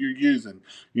careful who you're using.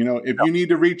 If you need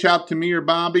to reach out to me or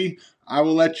Bobby, I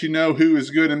will let you know who is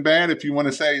good and bad. If you want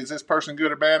to say, is this person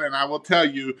good or bad? And I will tell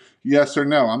you yes or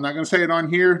no. I'm not going to say it on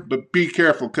here, but be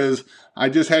careful, because I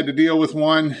just had to deal with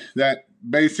one that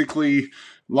basically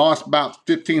lost about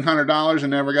 $1,500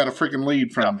 and never got a freaking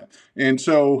lead from it. And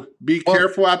so be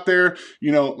careful out there.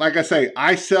 Like I say,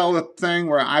 I sell a thing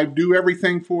where I do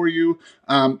everything for you.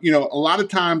 A lot of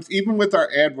times, even with our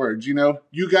AdWords,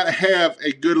 you got to have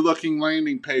a good looking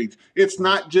landing page. It's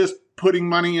not just putting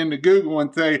money into Google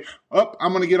and say, oh,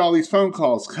 I'm going to get all these phone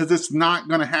calls, because it's not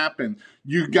going to happen.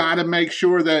 You got to make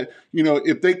sure that,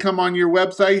 if they come on your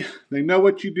website, they know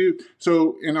what you do.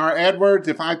 So in our AdWords,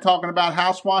 if I'm talking about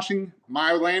house washing,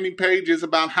 my landing page is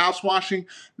about house washing.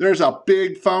 There's a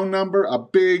big phone number, a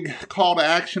big call to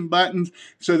action buttons.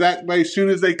 So that way, as soon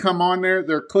as they come on there,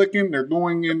 they're clicking, they're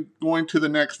going to the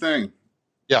next thing.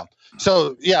 Yeah.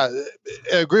 So I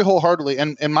agree wholeheartedly.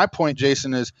 And my point,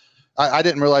 Jason, is I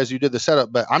didn't realize you did the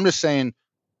setup, but I'm just saying,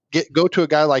 go to a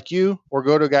guy like you, or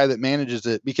go to a guy that manages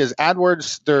it, because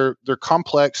AdWords, they're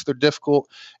complex, they're difficult.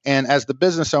 And as the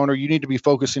business owner, you need to be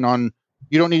focusing on,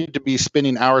 you don't need to be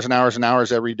spending hours and hours and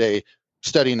hours every day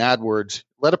studying AdWords.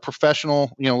 Let a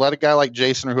professional, let a guy like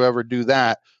Jason or whoever do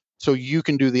that, so you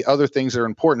can do the other things that are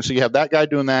important. So you have that guy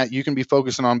doing that. You can be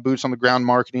focusing on boots on the ground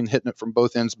marketing, hitting it from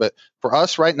both ends. But for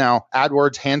us right now,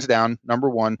 AdWords, hands down, number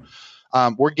one.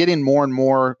 We're getting more and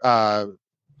more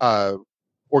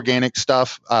organic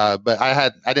stuff, but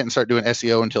I didn't start doing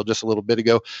SEO until just a little bit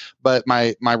ago. But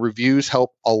my reviews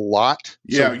help a lot.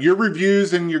 Yeah, your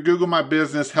reviews and your Google My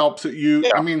Business helps you.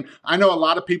 Yeah. I mean, I know a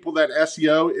lot of people that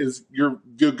SEO is your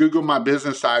Google My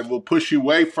Business side will push you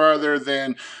way further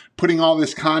than putting all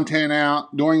this content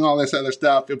out, doing all this other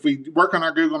stuff. If we work on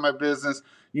our Google My Business,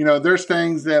 there's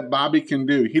things that Bobby can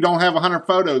do. He don't have 100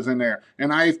 photos in there.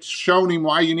 And I've shown him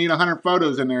why you need 100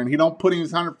 photos in there, and he don't put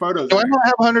his 100 photos in there. Do I not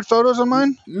have 100 photos on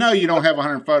mine? No, you don't have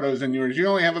 100 photos in yours. You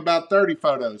only have about 30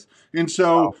 photos. And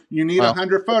so you need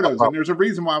 100 photos. And there's a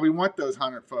reason why we want those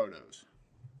 100 photos.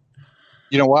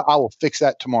 You know what? I will fix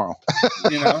that tomorrow.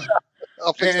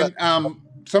 I'll fix that.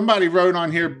 Somebody wrote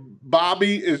on here,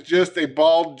 Bobby is just a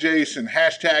bald Jason.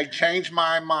 # change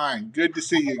my mind. Good to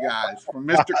see you guys. From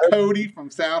Mr. Cody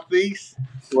from Southeast.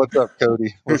 What's up,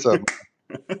 Cody? What's up?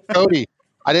 Cody,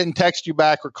 I didn't text you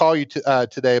back or call you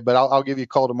today, but I'll give you a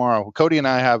call tomorrow. Cody and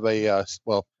I have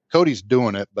Cody's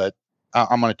doing it, but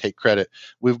I'm going to take credit.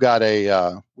 We got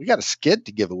a skid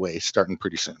to give away starting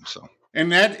pretty soon. So,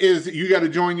 and that is, you got to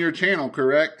join your channel,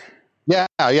 correct? Yeah.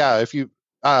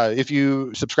 If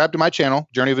you subscribe to my channel,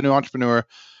 Journey of a New Entrepreneur,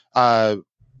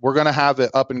 we're going to have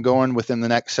it up and going within the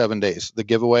next 7 days. The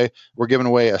giveaway, we're giving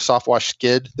away a soft wash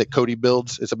skid that Cody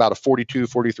builds. It's about a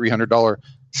 $4,300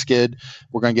 skid.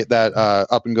 We're going to get that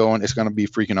up and going. It's going to be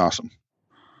freaking awesome.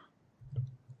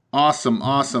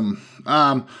 Awesome.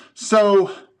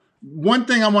 So one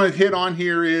thing I want to hit on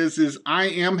here is I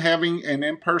am having an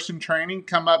in-person training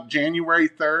come up January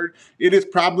 3rd. It is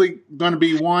probably going to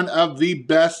be one of the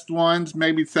best ones,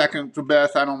 maybe second to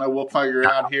best. I don't know. We'll figure it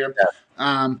out here.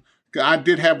 I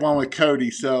did have one with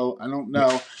Cody, so I don't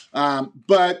know.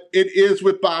 But it is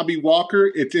with Bobby Walker.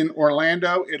 It's in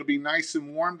Orlando. It'll be nice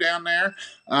and warm down there.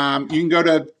 You can go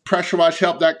to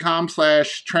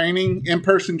pressurewashhelp.com/training,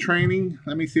 in-person training.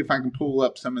 Let me see if I can pull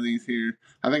up some of these here.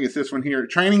 I think it's this one here.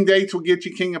 Training dates will get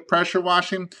you king of pressure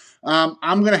washing.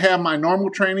 I'm going to have my normal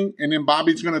training, and then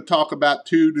Bobby's going to talk about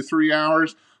 2 to 3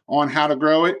 hours on how to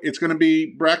grow it. It's going to be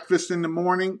breakfast in the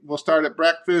morning. We'll start at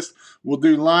breakfast. We'll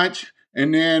do lunch.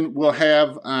 And then we'll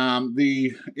have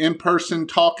the in-person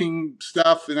talking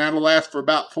stuff, and that'll last for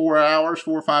about 4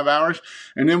 or 5 hours.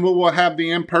 And then we'll have the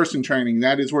in-person training.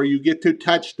 That is where you get to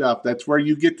touch stuff. That's where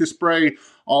you get to spray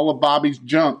all of Bobby's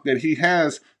junk that he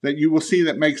has that you will see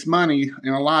that makes money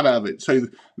in a lot of it. So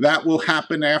that will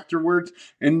happen afterwards.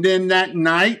 And then that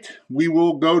night we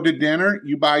will go to dinner.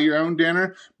 You buy your own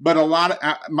dinner. But a lot of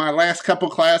my last couple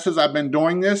classes, I've been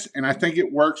doing this, and I think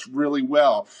it works really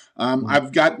well.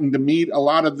 I've gotten to meet a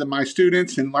lot of my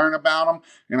students and learn about them,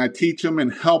 and I teach them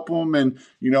and help them. And,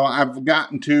 I've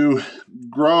gotten to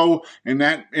grow, and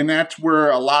that's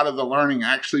where a lot of the learning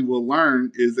actually will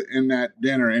learn is in that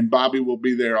dinner, and Bobby will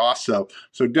be there also.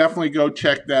 So definitely go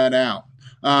check that out.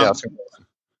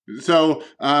 So,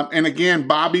 and again,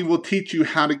 Bobby will teach you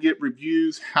how to get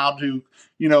reviews, how to,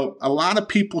 a lot of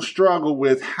people struggle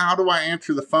with, how do I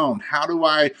answer the phone? How do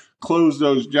I close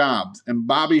those jobs? And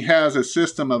Bobby has a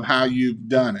system of how you've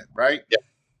done it, right?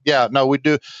 Yeah, no, we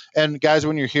do. And guys,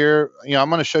 when you're here, I'm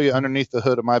going to show you underneath the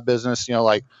hood of my business,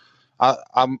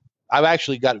 I've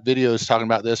actually got videos talking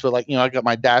about this, but I got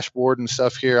my dashboard and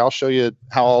stuff here. I'll show you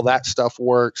how all that stuff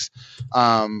works.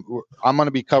 I'm going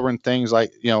to be covering things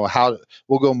like, how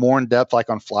we'll go more in depth, like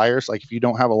on flyers. Like if you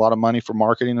don't have a lot of money for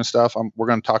marketing and stuff, we're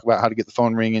going to talk about how to get the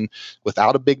phone ringing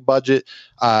without a big budget,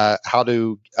 how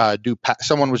to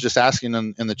someone was just asking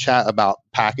in the chat about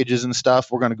packages and stuff.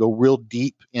 We're going to go real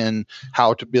deep in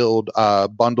how to build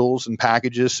bundles and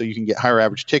packages so you can get higher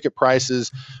average ticket prices.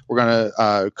 We're going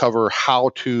to cover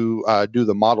how to do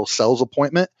the model sales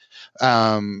appointment,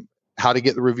 how to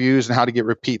get the reviews, and how to get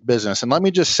repeat business. And let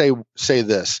me just say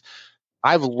this.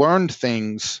 I've learned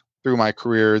things through my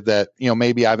career that,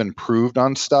 maybe I've improved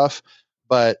on stuff,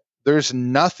 but there's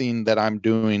nothing that I'm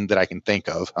doing that I can think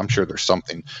of. I'm sure there's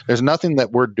something. There's nothing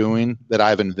that we're doing that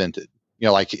I've invented,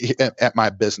 like at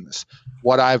my business.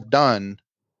 What I've done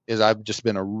is I've just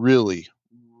been a really,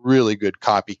 really good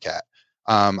copycat.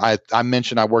 I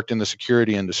mentioned I worked in the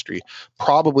security industry.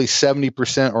 Probably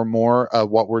 70% or more of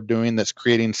what we're doing that's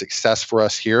creating success for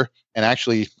us here. And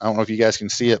actually, I don't know if you guys can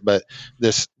see it, but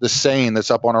this saying that's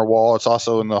up on our wall, it's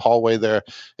also in the hallway there.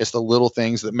 It's the little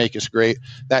things that make us great.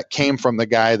 That came from the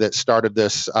guy that started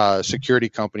this security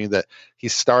company. That he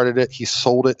started it. He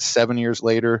sold it 7 years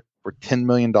later for $10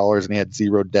 million, and he had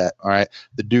zero debt. All right.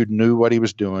 The dude knew what he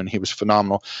was doing. He was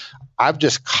phenomenal. I've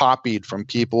just copied from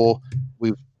people.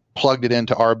 We've plugged it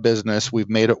into our business. We've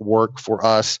made it work for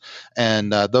us.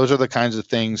 And those are the kinds of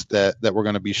things that we're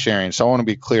going to be sharing. So I want to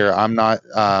be clear. I'm not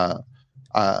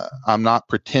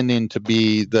pretending to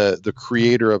be the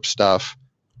creator of stuff.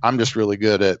 I'm just really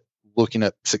good at looking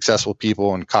at successful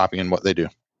people and copying what they do.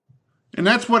 And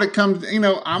that's what it comes,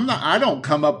 I don't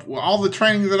come up with all the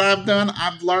training that I've done.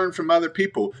 I've learned from other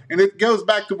people. And it goes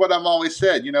back to what I've always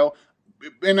said,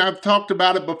 and I've talked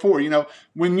about it before,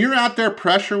 when you're out there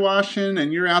pressure washing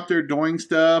and you're out there doing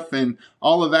stuff and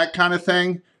all of that kind of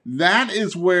thing, that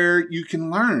is where you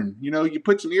can learn. You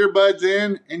put some earbuds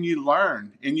in and you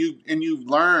learn and you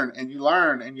learn and you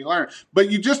learn and you learn.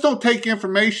 But you just don't take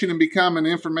information and become an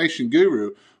information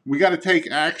guru. We got to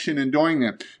take action in doing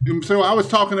that. And so I was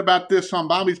talking about this on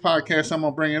Bobby's podcast. I'm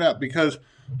going to bring it up because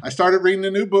I started reading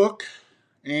a new book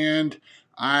and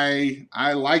I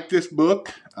like this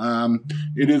book.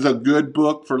 It is a good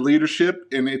book for leadership,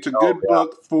 and it's a good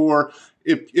book for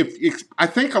if I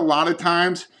think a lot of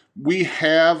times we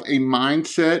have a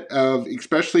mindset of,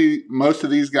 especially most of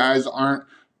these guys aren't,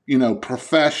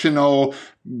 professional,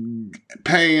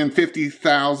 paying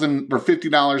 $50,000 or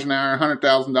 $50 an hour,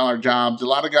 $100,000 jobs. A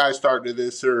lot of guys start to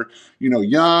this are,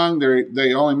 young.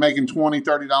 They only making $20,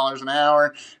 $30 an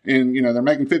hour, and they're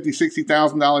making $50,000,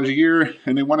 $60,000 a year,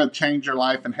 and they want to change their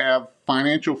life and have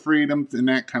financial freedom and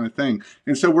that kind of thing.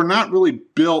 And so we're not really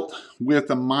built with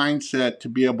a mindset to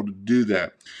be able to do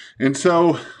that. And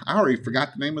so I already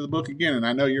forgot the name of the book again, and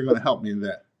I know you're going to help me with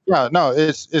that. Yeah, no,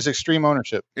 it's Extreme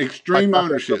Ownership. Extreme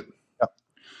Ownership. Yeah.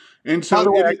 And so, by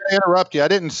the way, I gotta interrupt you. I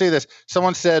didn't see this.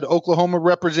 Someone said Oklahoma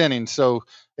representing. So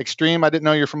Extreme, I didn't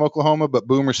know you're from Oklahoma, but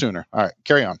Boomer Sooner. All right,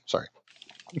 carry on. Sorry.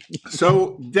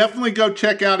 So definitely go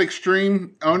check out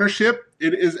Extreme Ownership.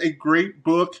 It is a great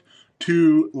book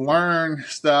to learn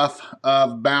stuff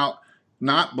about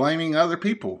not blaming other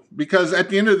people. Because at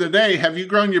the end of the day, have you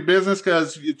grown your business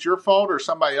because it's your fault or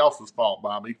somebody else's fault,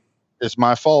 Bobby? It's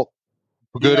my fault.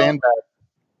 Good and bad.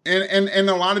 And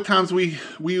a lot of times we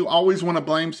always want to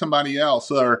blame somebody else,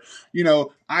 or,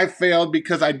 I failed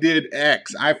because I did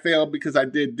X. I failed because I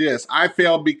did this. I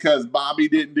failed because Bobby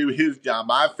didn't do his job.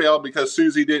 I failed because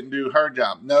Susie didn't do her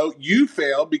job. No, you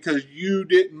failed because you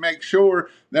didn't make sure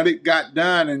that it got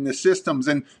done in the systems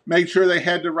and make sure they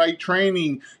had the right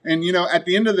training. And, at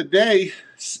the end of the day,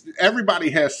 everybody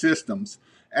has systems.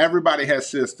 Everybody has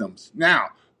systems.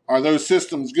 Now, are those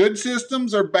systems good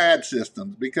systems or bad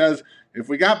systems? Because if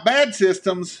we got bad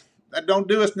systems, that don't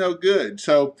do us no good.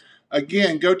 So,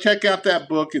 again, go check out that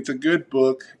book. It's a good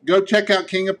book. Go check out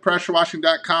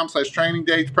kingofpressurewashing.com/training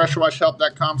dates,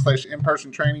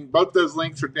 pressurewashhelp.com/in-person training. Both those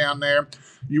links are down there.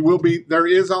 There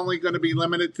is only going to be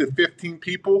limited to 15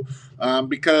 people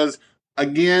because,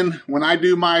 again, when I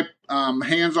do my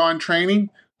hands-on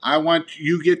training, I want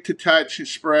you get to touch,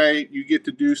 spray, you get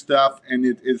to do stuff, and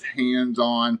it is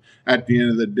hands-on at the end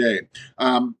of the day.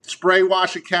 Spray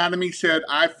Wash Academy said,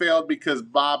 I failed because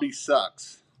Bobby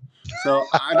sucks. So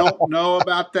I don't know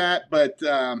about that, but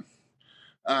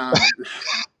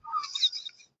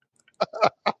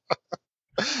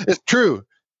it's true.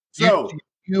 So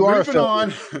you are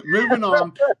moving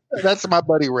on. That's my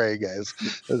buddy Ray, guys.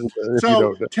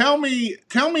 So tell me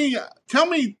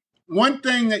one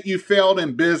thing that you failed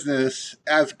in business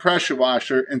as a pressure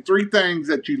washer and 3 things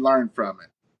that you learned from it.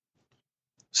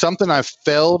 Something I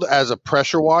failed as a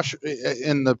pressure wash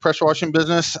in the pressure washing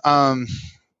business.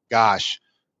 Gosh,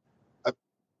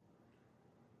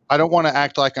 I don't want to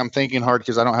act like I'm thinking hard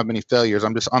because I don't have many failures.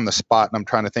 I'm just on the spot and I'm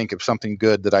trying to think of something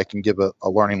good that I can give a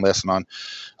learning lesson on.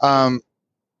 I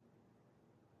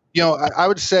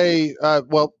would say,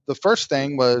 the first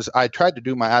thing was I tried to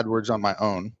do my AdWords on my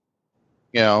own.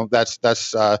 That's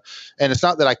and it's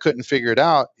not that I couldn't figure it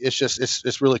out. It's just,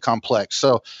 it's really complex.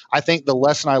 So I think the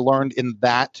lesson I learned in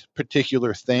that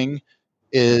particular thing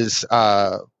is,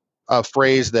 a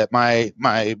phrase that my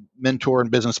mentor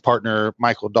and business partner,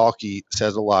 Michael Dahlke,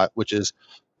 says a lot, which is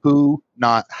who,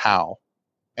 not how.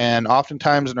 And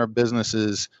oftentimes in our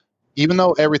businesses, even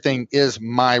though everything is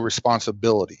my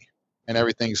responsibility and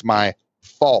everything's my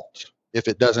fault if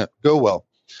it doesn't go well,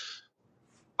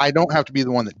 I don't have to be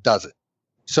the one that does it.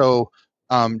 So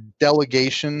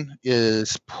delegation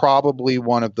is probably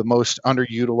one of the most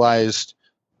underutilized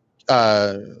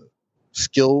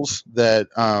skills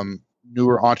that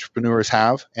newer entrepreneurs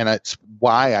have, and it's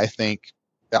why I think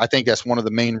that's one of the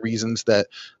main reasons that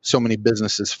so many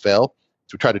businesses fail.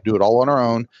 So we try to do it all on our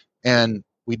own, and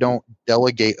we don't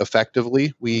delegate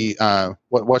effectively. We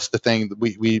what's the thing?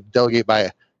 We delegate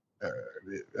by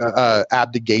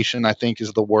abdication, I think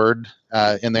is the word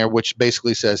in there, which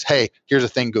basically says, hey, here's a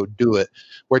thing, go do it.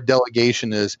 Where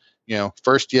delegation is,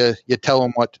 first you tell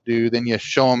them what to do, then you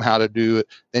show them how to do it,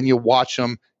 then you watch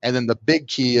them, and then the big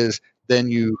key is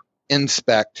then you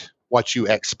inspect what you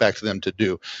expect them to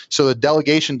do. So the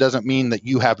delegation doesn't mean that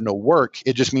you have no work.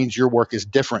 It just means your work is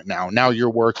different now. Now your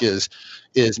work is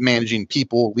managing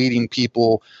people, leading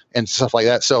people, and stuff like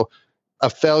that. So a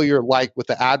failure like with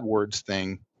the AdWords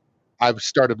thing, I've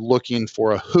started looking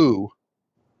for a who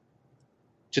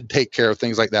to take care of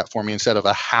things like that for me instead of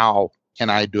a how can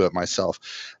I do it myself.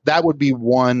 That would be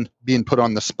one, being put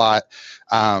on the spot.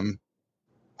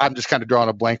 I'm just kind of drawing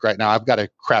a blank right now. I've got a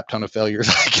crap ton of failures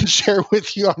I can share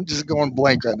with you. I'm just going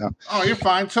blank right now. Oh, you're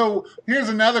fine. So here's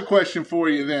another question for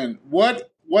you then.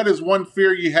 What is one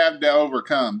fear you have to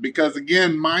overcome? Because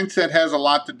again, mindset has a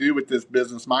lot to do with this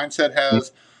business. Mindset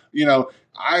has,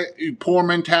 poor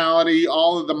mentality,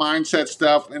 all of the mindset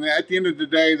stuff. And at the end of the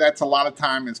day, that's a lot of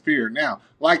time is fear. Now,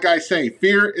 like I say,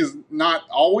 fear is not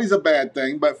always a bad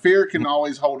thing, but fear can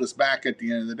always hold us back at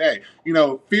the end of the day.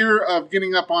 Fear of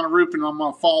getting up on a roof and I'm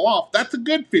going to fall off. That's a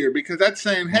good fear because that's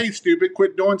saying, hey, stupid,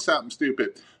 quit doing something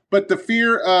stupid. But the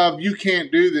fear of you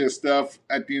can't do this stuff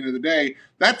at the end of the day,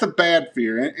 that's a bad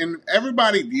fear. And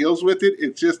everybody deals with it.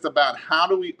 It's just about how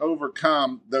do we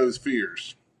overcome those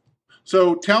fears.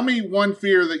 So tell me one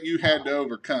fear that you had to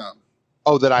overcome.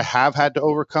 Oh, that I have had to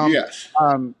overcome? Yes.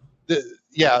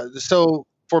 So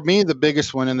for me, the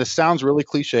biggest one, and this sounds really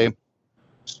cliche,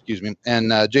 excuse me,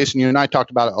 and Jason, you and I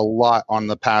talked about it a lot on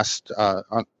the past,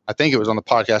 I think it was on the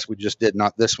podcast we just did,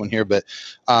 not this one here, but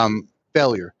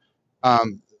failure.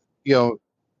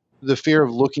 The fear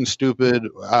of looking stupid,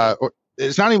 or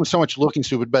it's not even so much looking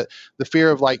stupid, but the fear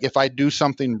of like, if I do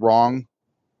something wrong,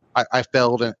 I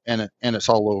failed and it's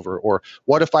all over. Or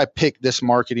what if I pick this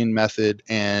marketing method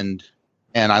and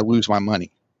I lose my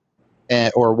money?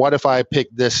 Or what if I pick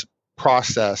this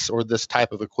process or this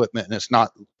type of equipment and it's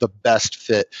not the best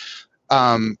fit?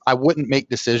 I wouldn't make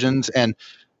decisions, and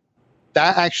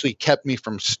that actually kept me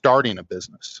from starting a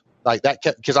business. Like that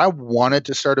because I wanted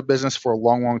to start a business for a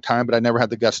long, long time, but I never had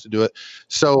the guts to do it.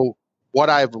 So what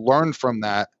I've learned from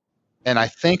that, and I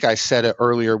think I said it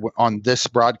earlier on this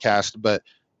broadcast, but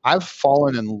I've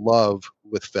fallen in love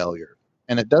with failure.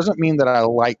 And it doesn't mean that I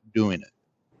like doing it,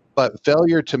 but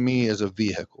failure to me is a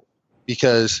vehicle,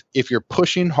 because if you're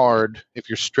pushing hard, if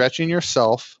you're stretching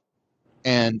yourself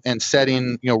and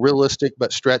setting, realistic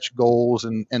but stretch goals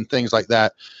and things like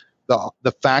that,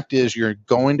 the fact is you're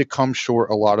going to come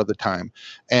short a lot of the time.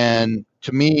 And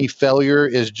to me, failure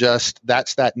is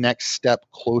that's that next step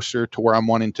closer to where I'm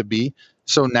wanting to be.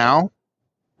 So now,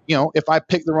 if I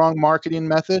pick the wrong marketing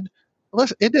method,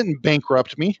 listen, it didn't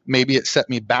bankrupt me. Maybe it set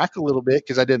me back a little bit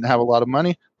because I didn't have a lot of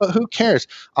money, but who cares?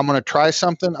 I'm going to try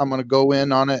something. I'm going to go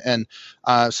in on it. And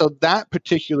so that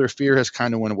particular fear has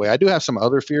kind of went away. I do have some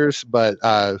other fears, but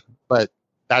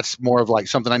that's more of like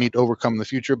something I need to overcome in the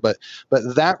future. But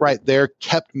that right there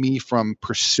kept me from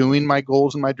pursuing my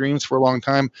goals and my dreams for a long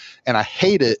time. And I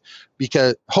hate it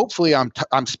because hopefully I'm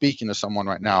speaking to someone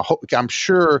right now. I'm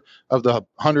sure of the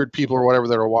 100 people or whatever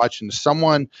that are watching,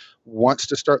 someone wants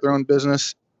to start their own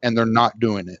business and they're not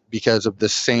doing it because of the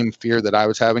same fear that I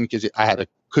was having, because I had a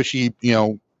cushy,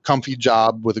 comfy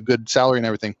job with a good salary and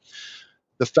everything.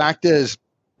 The fact is,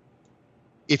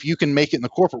 if you can make it in the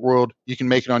corporate world, you can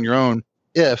make it on your own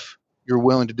if you're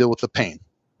willing to deal with the pain.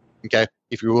 Okay.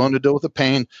 If you're willing to deal with the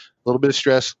pain, a little bit of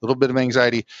stress, a little bit of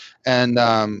anxiety, and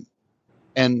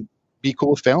be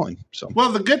cool with failing. So,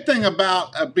 well, the good thing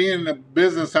about being a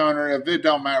business owner, if it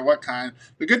don't matter what kind,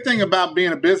 the good thing about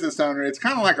being a business owner, it's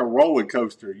kind of like a roller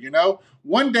coaster.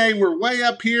 One day we're way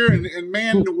up here and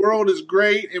man, the world is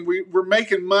great and we're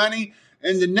making money.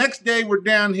 And the next day we're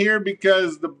down here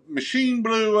because the machine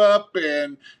blew up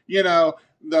and,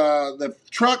 the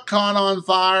truck caught on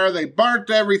fire. They burnt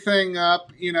everything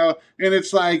up, and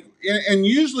it's like, and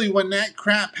usually when that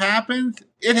crap happens,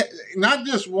 it not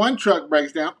just one truck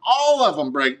breaks down, all of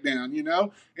them break down,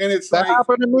 and it's that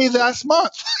happened to me last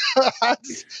month. I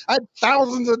had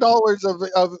thousands of dollars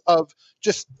of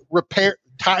just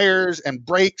tires and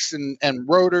brakes and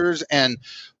rotors and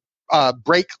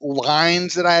brake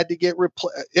lines that I had to get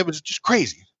replaced. It was just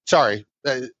crazy. Sorry,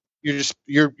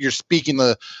 you're speaking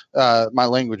my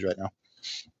language right now.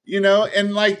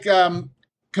 And like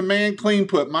Command Clean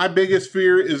put, my biggest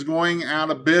fear is going out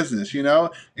of business.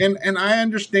 And I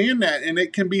understand that, and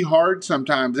it can be hard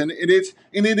sometimes, and it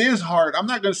is hard. I'm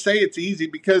not going to say it's easy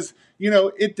because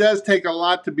it does take a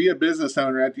lot to be a business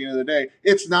owner at the end of the day.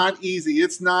 It's not easy.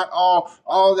 It's not all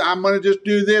I'm going to just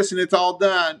do this and it's all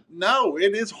done. No,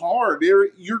 it is hard.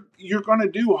 You're going to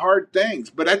do hard things.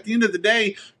 But at the end of the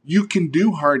day, you can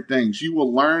do hard things. You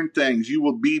will learn things. You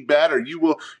will be better. You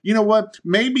will,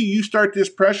 maybe you start this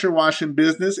pressure washing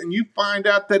business and you find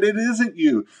out that it isn't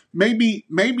you. Maybe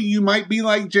you might be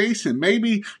like Jason.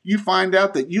 Maybe you find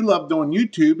out that you love doing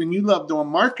YouTube and you love doing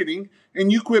marketing, and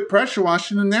you quit pressure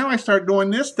washing, and now I start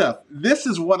doing this stuff. This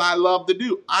is what I love to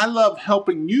do. I love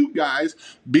helping you guys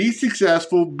be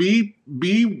successful, be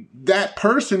that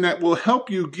person that will help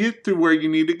you get to where you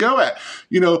need to go at.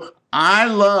 I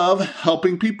love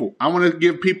helping people. I want to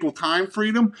give people time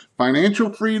freedom,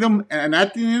 financial freedom, and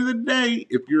at the end of the day,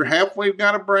 if you're halfway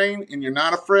got a brain and you're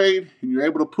not afraid and you're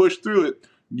able to push through it,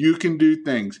 you can do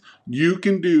things. You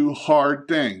can do hard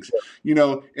things.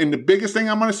 And the biggest thing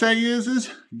I'm going to say is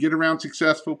get around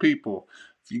successful people.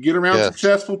 If you get around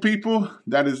successful people,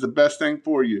 that is the best thing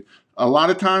for you. A lot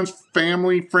of times,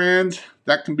 family, friends,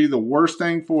 that can be the worst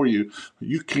thing for you.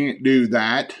 You can't do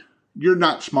that. You're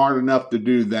not smart enough to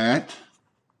do that.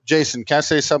 Jason, can I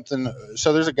say something?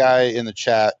 So there's a guy in the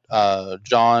chat,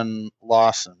 John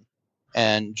Lawson.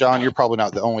 And John, you're probably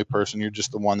not the only person. You're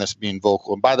just the one that's being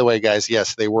vocal. And by the way, guys,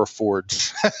 yes, they were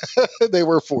Fords. They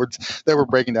were Fords. They were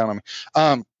breaking down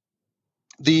on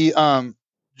me.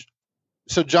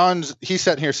 So he's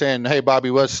sitting here saying, "Hey,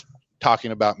 Bobby was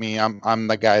talking about me. I'm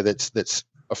the guy that's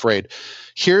afraid."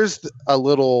 Here's a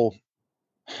little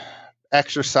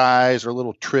exercise or a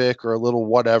little trick or a little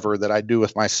whatever that I do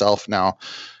with myself now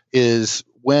is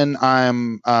when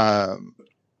I'm.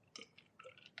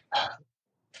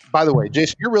 By the way,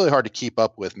 Jason, you're really hard to keep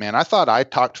up with, man. I thought I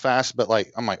talked fast, but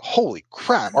I'm like, holy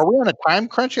crap. Are we on a time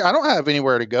crunch here? I don't have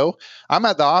anywhere to go. I'm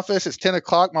at the office. It's 10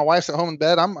 o'clock. My wife's at home in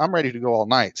bed. I'm ready to go all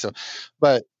night. So,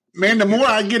 but man, the more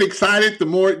I get excited, the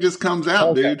more it just comes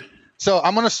out, dude. So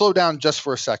I'm going to slow down just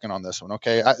for a second on this one.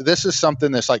 Okay. This is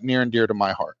something that's near and dear to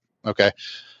my heart. Okay.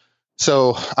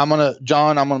 So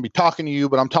John, I'm going to be talking to you,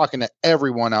 but I'm talking to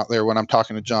everyone out there when I'm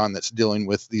talking to John that's dealing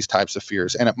with these types of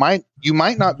fears. And you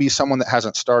might not be someone that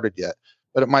hasn't started yet,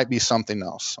 but it might be something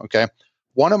else. Okay.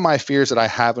 One of my fears that I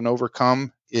haven't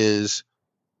overcome is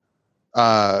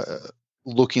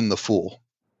looking the fool.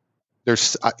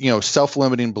 There's,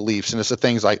 self-limiting beliefs. And it's the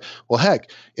things like, well, heck,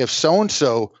 if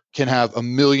so-and-so can have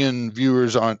 1 million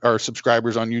viewers or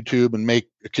subscribers on YouTube and make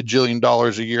 $1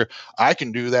 kajillion a year, I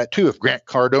can do that too. If Grant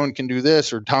Cardone can do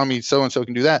this or Tommy so-and-so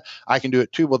can do that, I can do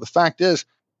it too. Well, the fact is,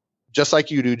 just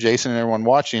like you do, Jason, and everyone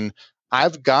watching,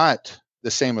 I've got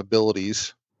the same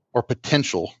abilities or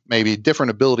potential, maybe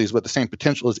different abilities, but the same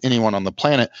potential as anyone on the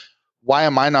planet. Why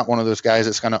am I not one of those guys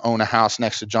that's going to own a house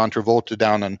next to John Travolta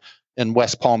down in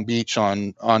West Palm Beach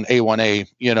on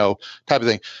A1A, type of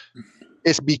thing?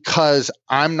 It's because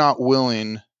I'm not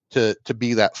willing to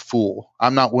be that fool.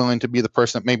 I'm not willing to be the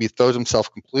person that maybe throws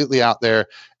himself completely out there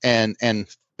and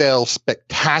fails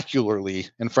spectacularly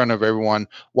in front of everyone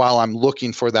while I'm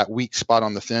looking for that weak spot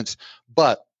on the fence.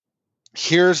 But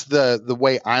here's the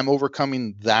way I'm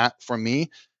overcoming that for me,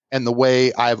 and the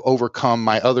way I've overcome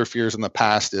my other fears in the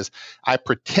past is I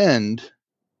pretend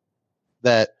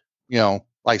that,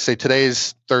 like say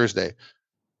today's Thursday.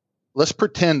 Let's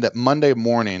pretend that Monday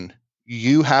morning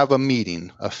you have a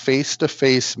meeting, a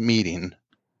face-to-face meeting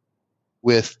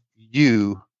with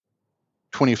you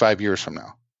 25 years from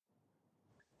now.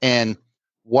 And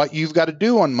what you've got to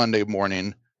do on Monday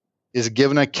morning is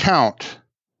give an account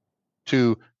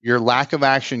to your lack of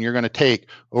action you're going to take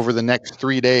over the next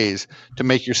 3 days to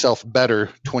make yourself better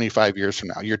 25 years from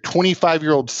now. Your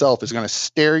 25-year-old self is going to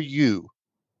stare you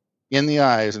in the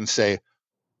eyes and say,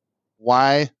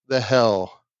 why the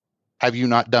hell have you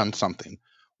not done something?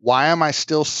 Why am I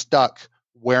still stuck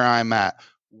where I'm at?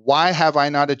 Why have I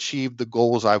not achieved the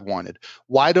goals I've wanted?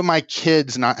 Why do my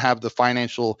kids not have the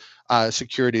financial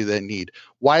security they need?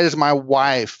 Why does my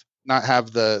wife not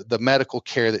have the medical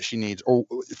care that she needs? Or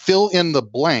fill in the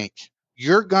blank.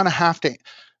 You're going to have to.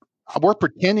 We're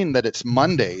pretending that it's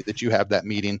Monday that you have that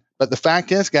meeting. But the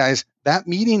fact is, guys, that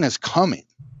meeting is coming.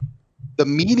 The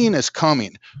meeting is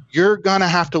coming. You're going to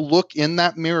have to look in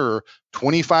that mirror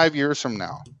 25 years from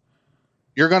now.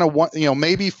 You're going to want,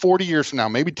 maybe 40 years from now,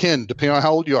 maybe 10, depending on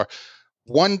how old you are.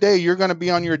 One day you're going to be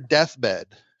on your deathbed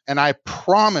And I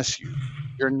promise you,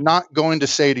 you're not going to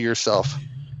say to yourself,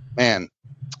 man,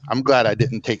 I'm glad I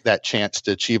didn't take that chance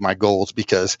to achieve my goals,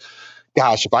 because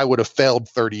gosh, if I would have failed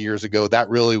 30 years ago, that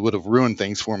really would have ruined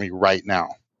things for me right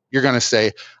now. You're going to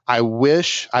say, I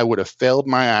wish I would have failed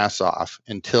my ass off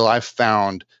until I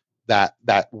found that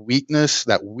weakness,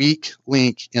 that weak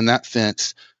link in that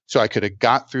fence, so I could have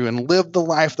got through and lived the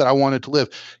life that I wanted to live.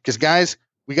 Because guys,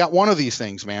 we got one of these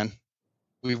things, man.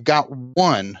 We've got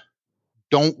one.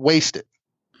 Don't waste it.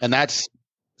 And that's,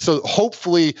 so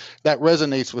hopefully that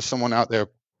resonates with someone out there.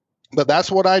 But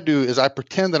that's what I do, is I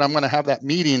pretend that I'm going to have that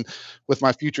meeting with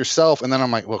my future self. And then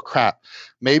I'm like, well, crap,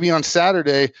 maybe on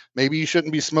Saturday, maybe you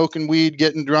shouldn't be smoking weed,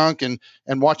 getting drunk and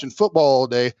watching football all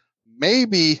day.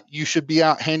 Maybe you should be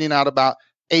out handing out about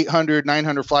 800,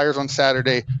 900 flyers on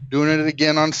Saturday, doing it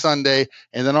again on Sunday.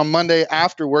 And then on Monday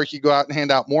after work, you go out and hand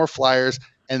out more flyers.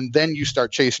 And then you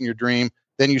start chasing your dream.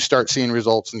 Then you start seeing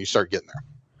results and you start getting there.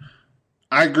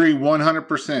 I agree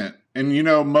 100%.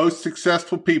 And most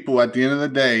successful people at the end of the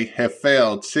day have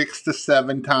failed 6 to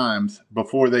 7 times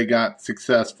before they got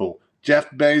successful.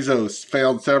 Jeff Bezos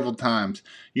failed several times.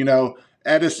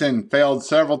 Edison failed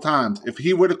several times. If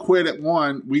he would have quit at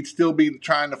one, we'd still be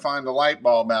trying to find a light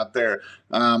bulb out there.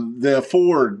 The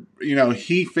Ford,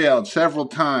 he failed several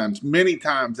times. Many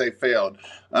times they failed.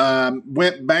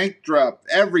 Went bankrupt,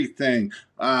 everything.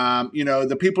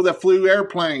 The people that flew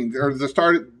airplanes or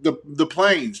started the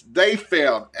planes, they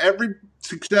failed. Every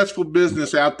successful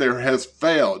business out there has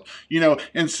failed.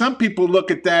 And some people look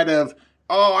at that of,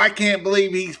 oh, I can't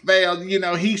believe he's failed.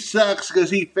 He sucks because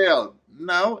he failed.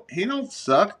 No, he don't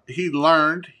suck. He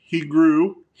learned, he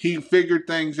grew, he figured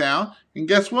things out. And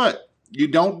guess what? You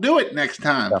don't do it next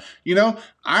time. Yeah.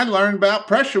 I learned about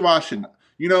pressure washing.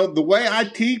 The way I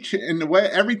teach and the way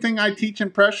everything I teach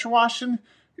in pressure washing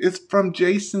is from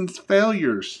Jason's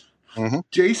failures. Mm-hmm.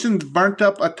 Jason's burnt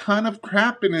up a ton of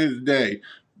crap in his day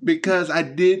because I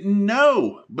didn't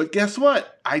know. But guess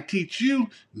what? I teach you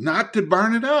not to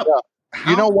burn it up. Yeah.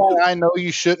 You know why I know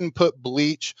you shouldn't put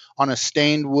bleach on a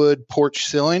stained wood porch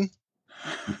ceiling?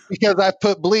 Because I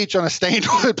put bleach on a stained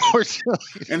wood porch ceiling.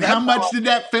 And how much did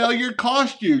that failure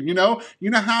cost you? You know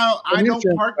how I don't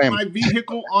park my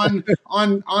vehicle on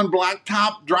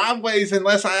blacktop driveways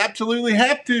unless I absolutely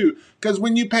have to. Because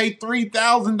when you pay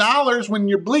 $3,000 when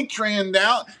your bleach ran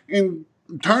out and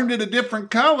turned it a different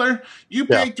color, you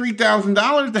pay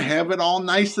 $3,000 to have it all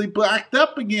nicely blacked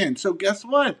up again. So guess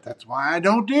what? That's why I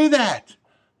don't do that.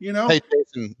 Hey,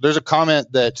 Jason, there's a comment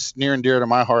that's near and dear to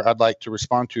my heart I'd like to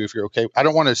respond to if you're okay. I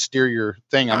don't want to steer your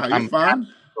thing. I'm fine.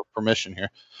 For permission here.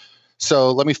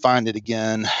 So let me find it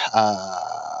again.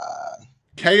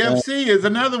 KFC is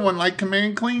another one like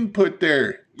Command Clean put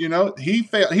there. He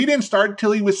failed. He didn't start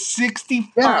until he was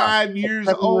 65 years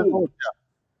old.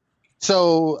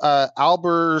 So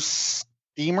Albert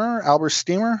Steamer, I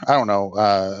don't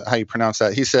know how you pronounce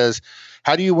that. He says,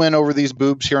 how do you win over these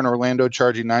boobs here in Orlando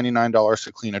charging $99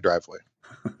 to clean a driveway?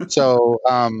 So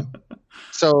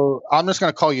so I'm just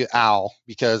going to call you Al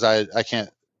because I can't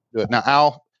do it. Now,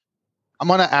 Al, I'm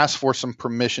going to ask for some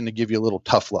permission to give you a little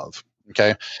tough love,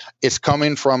 okay? It's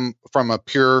coming from a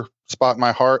pure spot in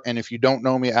my heart. And if you don't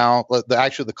know me, Al,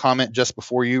 the comment just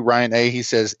before you, Ryan A., he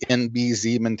says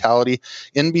NBZ mentality.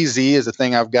 NBZ is a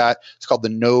thing I've got. It's called the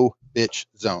no bitch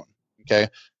zone. Okay.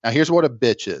 Now here's what a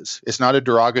bitch is. It's not a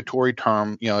derogatory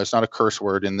term. It's not a curse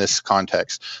word in this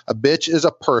context. A bitch is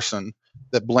a person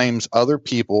that blames other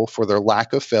people for their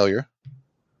lack of failure.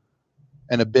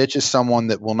 And a bitch is someone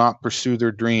that will not pursue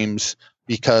their dreams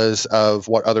because of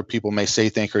what other people may say,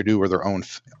 think, or do, or their own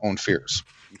fears.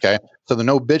 Okay. So the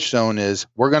no bitch zone is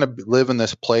we're going to live in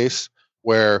this place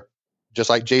where, just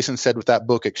like Jason said with that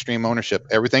book, Extreme Ownership,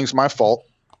 everything's my fault.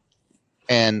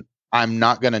 And I'm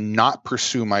not going to not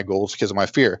pursue my goals because of my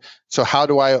fear. So how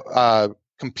do I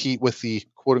compete with the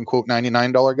quote unquote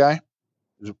 $99 guy?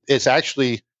 It's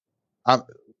actually,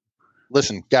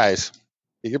 listen, guys,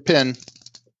 get your pen,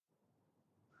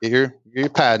 get your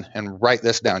pad and write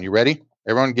this down. You ready?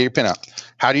 Everyone get your pen out.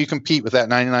 How do you compete with that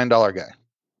 $99 guy?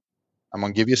 I'm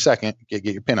going to give you a second. Get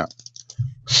your pen out.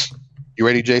 You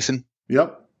ready, Jason?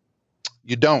 Yep.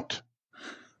 You don't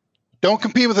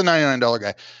compete with the $99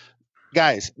 guy.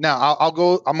 Guys, now I'm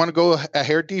going to go a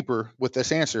hair deeper with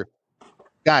this answer.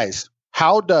 Guys,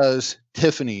 how does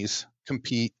Tiffany's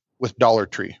compete with Dollar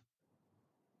Tree?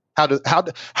 How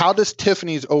does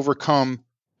Tiffany's overcome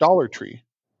Dollar Tree?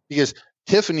 Because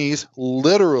Tiffany's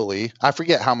literally, I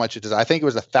forget how much it is. I think it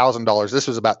was $1,000. This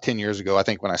was about 10 years ago, I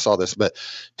think, when I saw this. But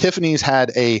Tiffany's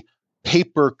had a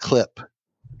paper clip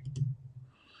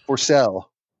for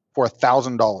sale for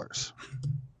 $1,000.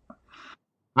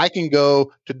 I can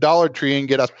go to Dollar Tree and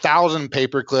get 1,000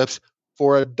 paper clips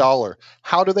for $1.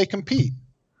 How do they compete?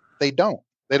 They don't.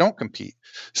 They don't compete.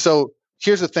 So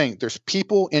here's the thing. There's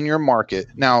people in your market.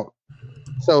 Now,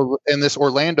 and this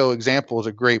Orlando example is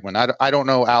a great one. I don't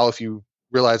know, Al, if you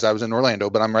realize I was in Orlando,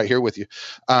 but I'm right here with you.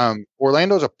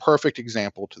 Orlando is a perfect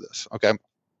example to this. Okay.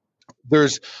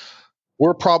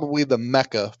 We're probably the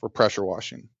mecca for pressure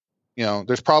washing.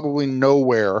 There's probably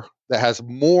nowhere that has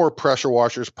more pressure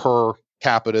washers per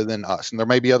capita than us. And there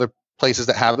may be other places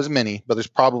that have as many, but there's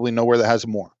probably nowhere that has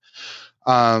more.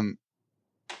 I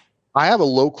have a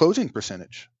low closing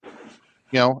percentage.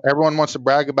 Everyone wants to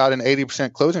brag about an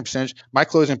 80% closing percentage. My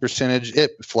closing percentage,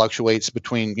 it fluctuates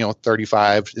between,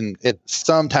 35 and it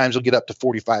sometimes will get up to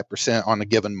 45% on a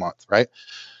given month, right?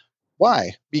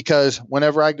 Why? Because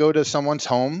whenever I go to someone's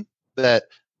home that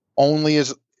only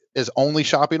is only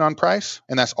shopping on price,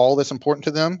 and that's all that's important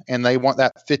to them, and they want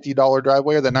that $50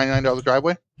 driveway or the $99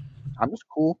 driveway, I'm just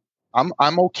cool.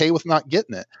 I'm okay with not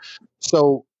getting it.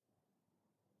 So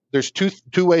there's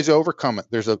two ways to overcome it.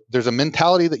 There's a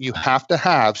mentality that you have to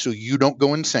have so you don't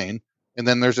go insane, and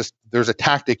then there's a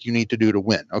tactic you need to do to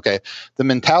win. Okay, the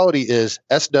mentality is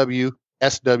SW,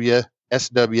 SW,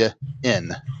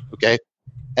 SWN. Okay,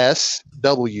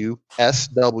 SW,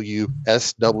 SW,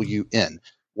 SWN.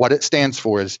 What it stands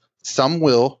for is some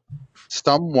will,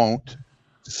 some won't,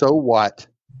 so what,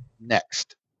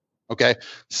 next. Okay,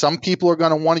 some people are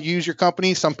going to want to use your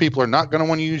company, some people are not going to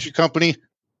want to use your company.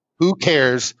 Who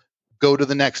cares? Go to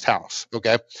the next house.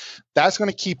 Okay. That's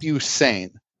going to keep you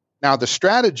sane. Now, the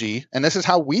strategy, and this is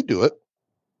how we do it,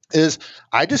 is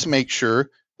I just make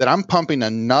sure that I'm pumping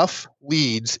enough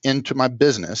leads into my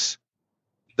business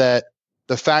that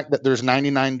the fact that there's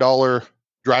 $99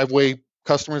 driveway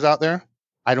customers out there,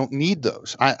 I don't need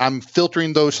those. I'm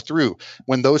filtering those through.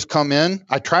 When those come in,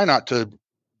 I try not to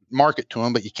market to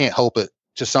them, but you can't help it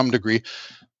to some degree.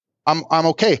 I'm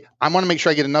okay. I want to make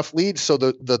sure I get enough leads so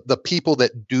the people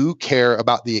that do care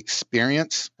about the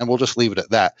experience, and we'll just leave it at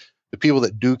that. The people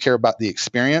that do care about the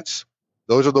experience,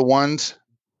 those are the ones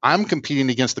I'm competing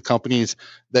against, the companies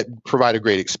that provide a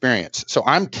great experience. So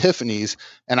I'm Tiffany's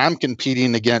and I'm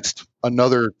competing against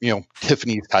another,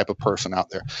 Tiffany's type of person out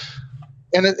there.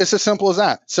 And it's as simple as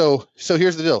that. So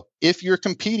here's the deal. If you're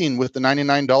competing with the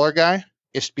 $99 guy,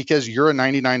 it's because you're a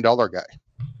 $99 guy.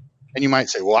 And you might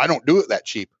say, well, I don't do it that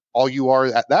cheap. All you are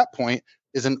at that point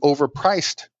is an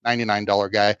overpriced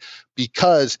 $99 guy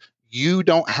because you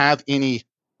don't have any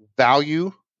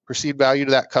value, perceived value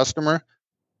to that customer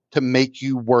to make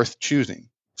you worth choosing.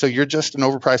 So you're just an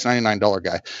overpriced $99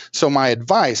 guy. So my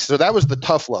advice, so that was the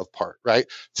tough love part, right?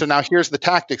 So now here's the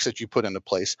tactics that you put into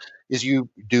place is you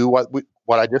do what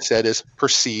I just said is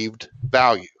perceived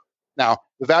value. Now,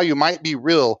 the value might be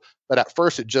real, but at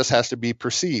first it just has to be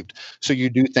perceived. So you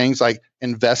do things like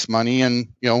invest money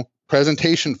in,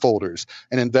 presentation folders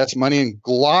and invest money in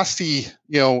glossy,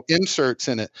 inserts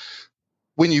in it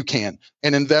when you can,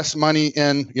 and invest money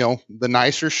in, the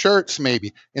nicer shirts,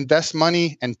 maybe invest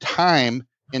money and time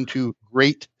into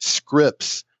great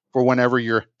scripts for whenever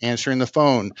you're answering the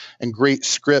phone and great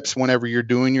scripts whenever you're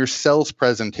doing your sales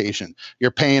presentation.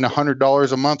 You're paying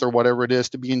 $100 a month or whatever it is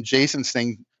to be in Jason's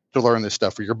thing to learn this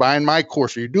stuff, or you're buying my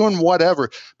course, or you're doing whatever,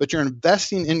 but you're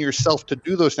investing in yourself to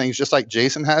do those things just like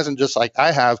Jason has and just like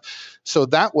I have. So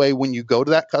that way, when you go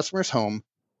to that customer's home,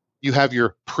 you have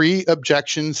your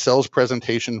pre-objection sales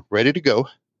presentation ready to go.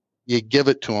 You give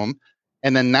it to them.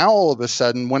 And then now all of a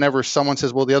sudden, whenever someone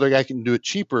says, well, the other guy can do it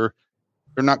cheaper,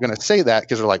 they're not going to say that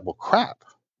because they're like, well, crap.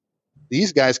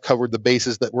 These guys covered the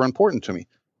bases that were important to me.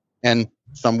 And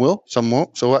some will, some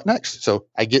won't. So what next? So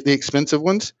I get the expensive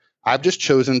ones. I've just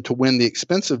chosen to win the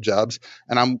expensive jobs,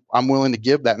 and I'm willing to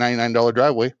give that $99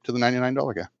 driveway to the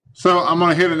 $99 guy. So I'm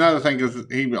going to hit another thing because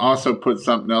he also put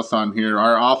something else on here.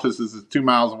 Our offices is 2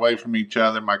 miles away from each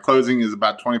other. My closing is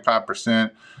about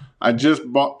 25%. I just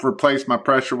replaced my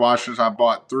pressure washers. I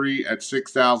bought 3 at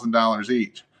 $6,000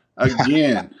 each.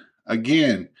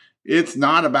 Again, it's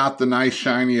not about the nice,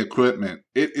 shiny equipment.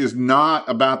 It is not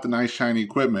about the nice, shiny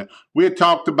equipment. We had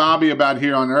talked to Bobby about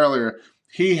here on earlier.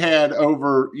 He had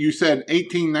over, you said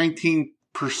 18,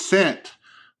 19%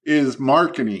 is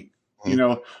marketing.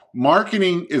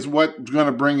 Marketing is what's going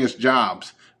to bring us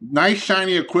jobs. Nice,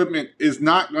 shiny equipment is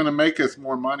not going to make us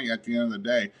more money at the end of the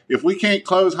day. If we can't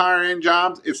close higher end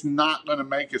jobs, it's not going to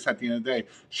make us at the end of the day.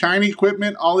 Shiny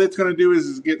equipment, all it's going to do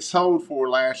is get sold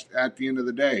for at the end of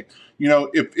the day.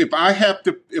 If I have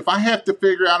to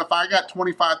figure out if I got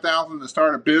 $25,000 to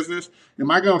start a business, am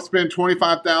I going to spend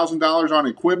 $25,000 on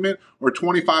equipment or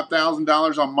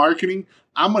 $25,000 on marketing?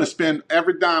 I'm going to spend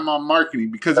every dime on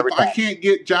marketing because if I can't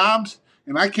get jobs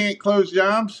and I can't close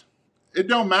jobs, It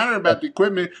don't matter about the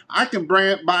equipment. I can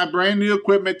buy brand new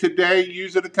equipment today,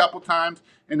 use it a couple times,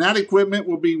 and that equipment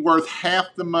will be worth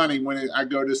half the money when I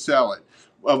go to sell it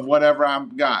of whatever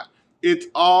I've got. It's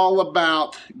all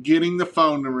about getting the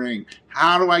phone to ring.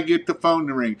 How do I get the phone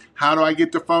to ring? How do I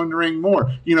get the phone to ring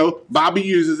more? Bobby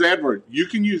uses Edward. You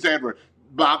can use Edward.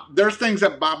 Bob, there's things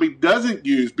that Bobby doesn't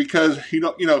use because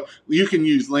you can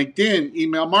use LinkedIn,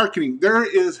 email marketing.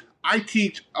 I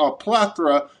teach a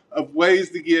plethora of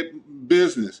ways to get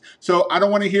business. So I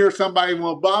don't want to hear somebody,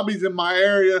 well, Bobby's in my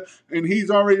area and he's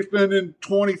already spending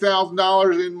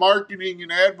 $20,000 in marketing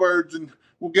and AdWords. And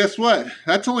well, guess what?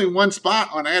 That's only one spot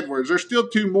on AdWords. There's still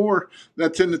two more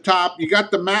that's in the top. You got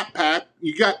the map pack.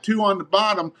 You got two on the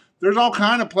bottom. There's all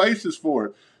kind of places for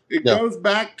it. It goes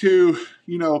back to,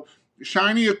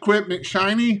 shiny equipment.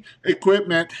 Shiny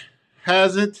equipment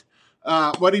hasn't,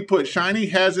 shiny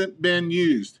hasn't been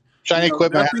used. Shiny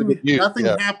equipment hasn't been used. Nothing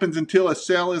happens until a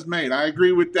sale is made. I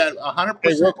agree with that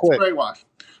 100%. Spray wash.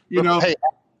 Hey,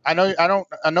 I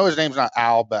know his name's not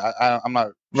Al, but I'm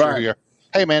not sure here.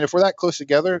 Hey man, if we're that close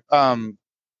together, my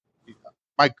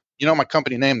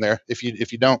company name there. If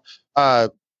you don't,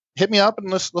 hit me up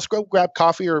and let's go grab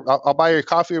coffee, or I'll buy you a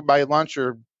coffee or buy you lunch,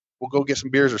 or we'll go get some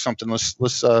beers or something. Let's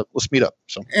meet up.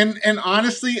 So and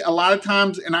honestly, a lot of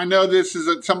times, and I know this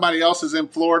is somebody else is in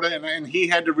Florida, and he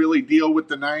had to really deal with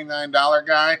the $99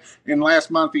 guy. And last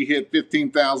month he hit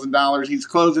 $15,000. He's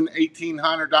closing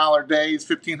 $1,800 days,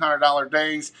 $1,500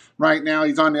 days. Right now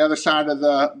he's on the other side of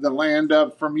the land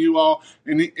from you all.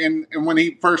 And when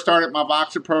he first started my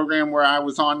Voxer program, where I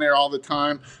was on there all the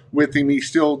time with him, he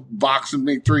still boxing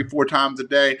me 3-4 times a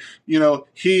day.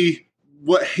 He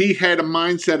had a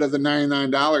mindset of the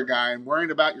 $99 guy and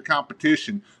worrying about your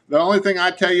competition. The only thing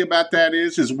I tell you about that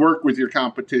is work with your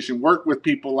competition. Work with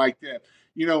people like that.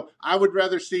 I would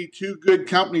rather see two good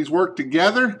companies work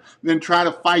together than try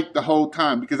to fight the whole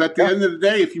time. Because at the end of the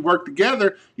day, if you work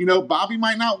together, Bobby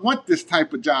might not want this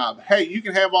type of job. Hey, you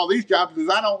can have all these jobs because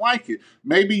I don't like it.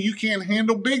 Maybe you can't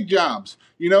handle big jobs.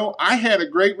 I had a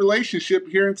great relationship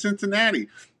here in Cincinnati.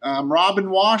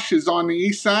 Robin Wash is on the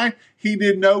east side. He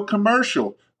did no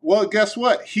commercial. Well, guess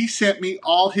what? He sent me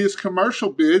all his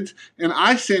commercial bids, and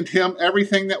I sent him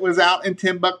everything that was out in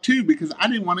Timbuktu because I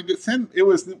didn't want to it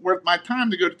wasn't worth my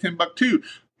time to go to Timbuktu.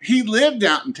 He lived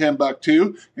out in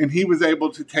Timbuktu, and he was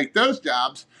able to take those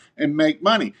jobs and make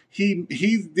money. He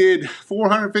did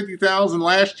 $450,000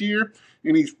 last year,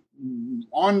 and he's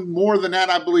on more than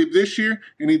that, I believe, this year,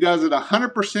 and he does it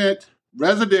 100%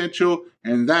 residential,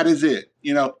 and that is it.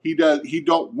 He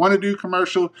don't want to do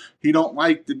commercial. He don't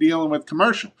like the dealing with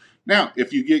commercial. Now,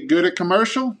 if you get good at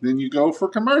commercial, then you go for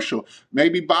commercial.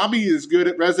 Maybe Bobby is good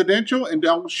at residential and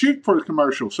don't shoot for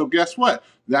commercial. So guess what?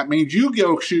 That means you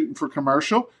go shooting for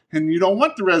commercial and you don't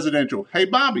want the residential. Hey,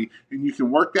 Bobby, and you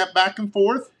can work that back and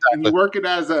forth, and you work it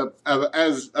as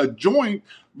a joint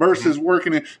versus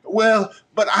working it. Well,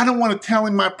 but I don't want to tell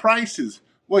him my prices.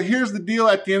 Well, here's the deal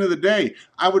at the end of the day.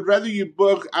 I'd rather you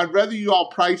all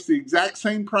price the exact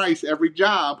same price every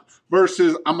job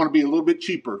versus I'm going to be a little bit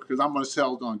cheaper because I'm going to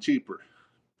sell it on cheaper.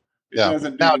 It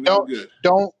doesn't do no good.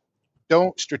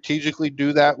 Don't strategically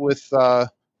do that with a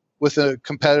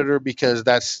competitor because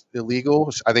that's illegal.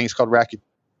 I think it's called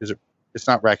it's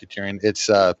not racketeering. It's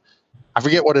I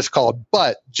forget what it's called,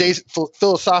 but Jason,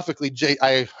 philosophically,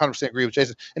 I 100% agree with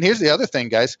Jason. And here's the other thing,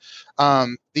 guys.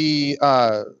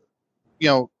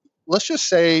 Let's just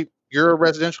say you're a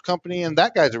residential company and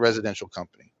that guy's a residential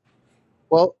company.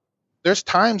 Well, there's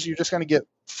times you're just going to get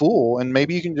full, and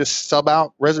maybe you can just sub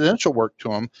out residential work to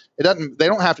them. They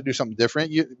don't have to do something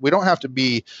different. We don't have to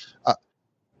be.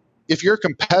 If you're a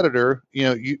competitor,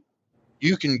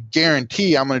 you can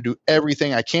guarantee I'm going to do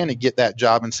everything I can to get that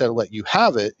job instead of let you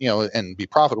have it, and be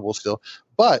profitable still.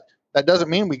 But that doesn't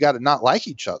mean we got to not like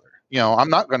each other. I'm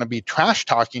not going to be trash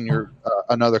talking your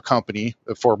another company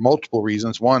for multiple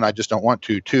reasons. One, I just don't want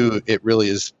to. Two, it really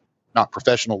is not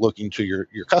professional looking to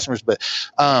your customers. But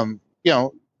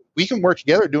we can work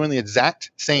together doing the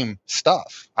exact same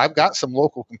stuff. I've got some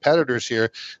local competitors here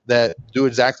that do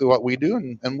exactly what we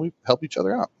do, and we help each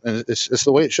other out. And it's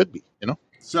the way it should be.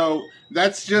 So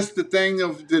that's just the thing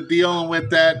of the dealing with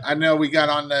that. I know we got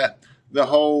on the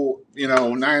whole,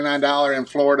 $99 in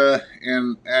Florida,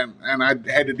 and I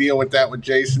had to deal with that with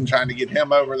Jason, trying to get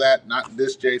him over that. Not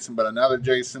this Jason, but another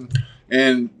Jason,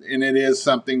 and it is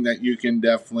something that you can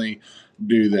definitely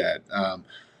do that.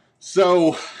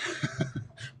 So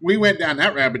we went down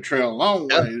that rabbit trail a long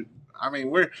way. I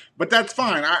mean, but that's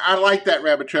fine. I like that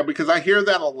rabbit trail because I hear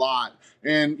that a lot.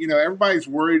 And, everybody's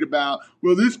worried about,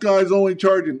 well, this guy's only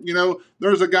charging.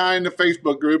 There's a guy in the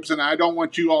Facebook groups, and I don't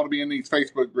want you all to be in these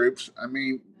Facebook groups. I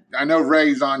mean, I know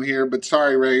Ray's on here, but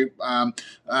sorry, Ray.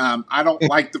 I don't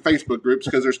like the Facebook groups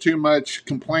because there's too much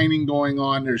complaining going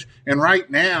on. And right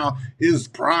now is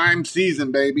prime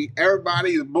season, baby.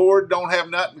 Everybody is bored, don't have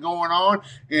nothing going on,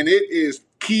 and it is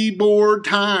keyboard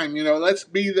time. Let's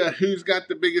be the who's got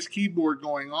the biggest keyboard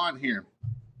going on here.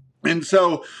 And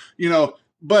so,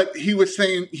 but he was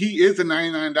saying he is a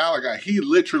 $99 guy. He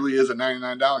literally is a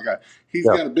 $99 guy. He's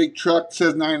got a big truck that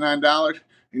says $99.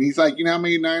 And he's like, how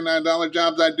many $99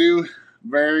 jobs I do?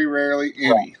 Very rarely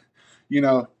any.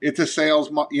 It's a sales,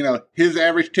 his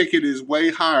average ticket is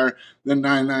way higher than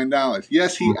 $99.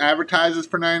 Yes, he advertises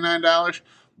for $99,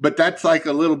 but that's like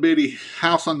a little bitty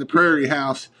house on the prairie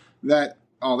house that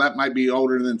might be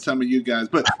older than some of you guys,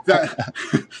 but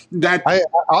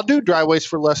I'll do driveways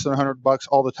for less than $100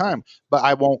 all the time, but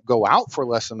I won't go out for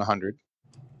less than 100.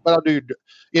 But I'll do,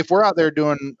 if we're out there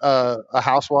doing a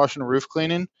house wash and a roof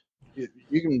cleaning,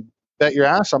 you can bet your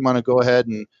ass I'm going to go ahead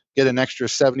and get an extra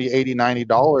 $70, $80,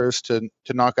 $90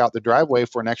 to knock out the driveway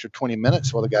for an extra 20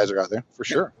 minutes while the guys are out there, for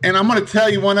sure. And I'm going to tell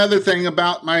you one other thing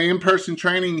about my in-person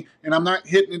training, and I'm not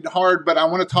hitting it hard, but I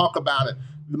want to talk about it.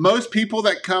 Most people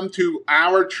that come to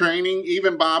our training,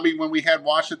 even Bobby, when we had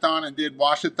Washathon and did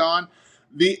Washathon,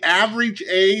 the average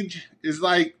age is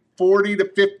like 40 to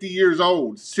 50 years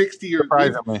old, 60 years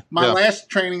old. My last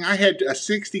training, I had a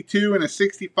 62 and a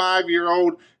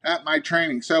 65-year-old at my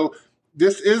training. So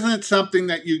this isn't something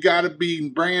that you got to be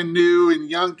brand new and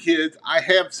young kids. I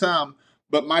have some,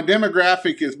 but my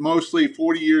demographic is mostly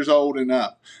 40 years old and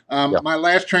up. My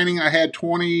last training, I had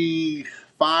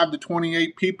 25 to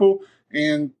 28 people.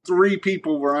 And 3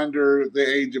 people were under the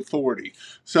age of 40.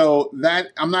 So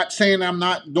that, I'm not saying I'm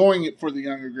not doing it for the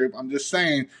younger group. I'm just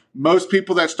saying most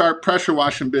people that start pressure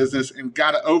washing business and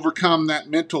got to overcome that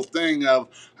mental thing of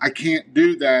I can't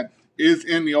do that is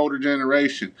in the older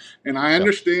generation. And I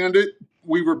understand it.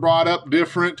 We were brought up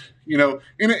different, and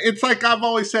it's like I've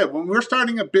always said, when we're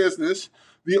starting a business,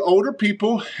 the older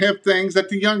people have things that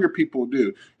the younger people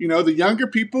do. The younger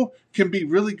people can be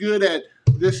really good at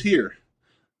this here.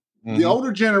 The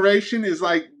older generation is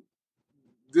like,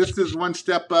 this is one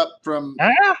step up from.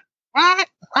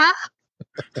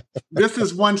 This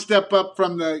is one step up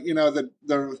from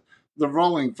the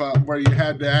rolling phone where you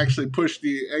had to actually push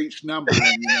the H number.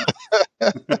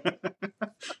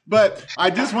 But I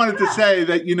just wanted to say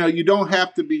that you don't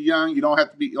have to be young, you don't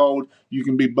have to be old, you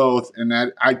can be both, and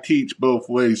that I teach both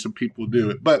ways so people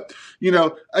do it. But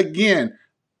again,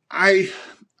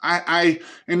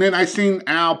 and then I seen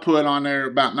Al put on there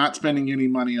about not spending any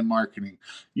money in marketing.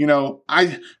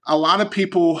 A lot of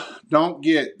people don't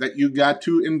get that you got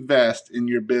to invest in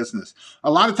your business.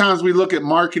 A lot of times we look at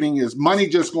marketing as money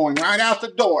just going right out the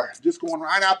door,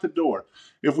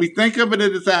 If we think of it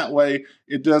as that way,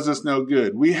 it does us no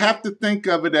good. We have to think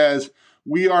of it as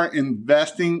we are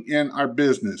investing in our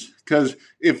business. Because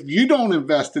if you don't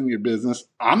invest in your business,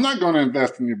 I'm not going to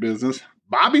invest in your business.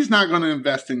 Bobby's not going to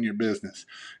invest in your business.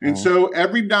 And so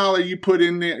every dollar you put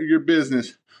in your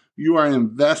business, you are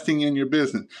investing in your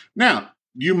business. Now,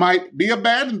 you might be a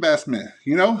bad investment.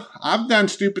 I've done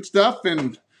stupid stuff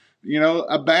and,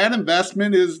 a bad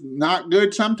investment is not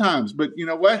good sometimes. But you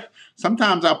know what?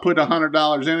 Sometimes I'll put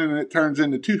 $100 in and it turns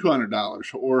into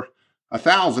 $200 or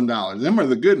 $1,000. Them are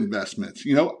the good investments.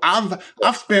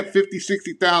 I've spent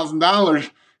 $50,000,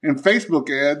 $60,000 in Facebook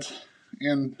ads.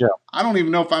 And I don't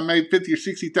even know if I made $50,000 or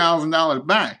 $60,000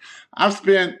 back. I've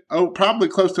spent probably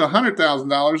close to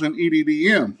 $100,000 in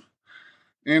EDDM.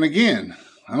 And again,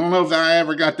 I don't know if I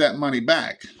ever got that money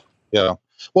back. Yeah.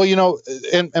 Well,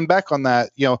 and back on that,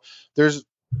 there's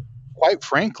quite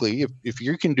frankly, if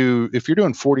you're doing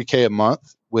 $40K a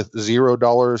month with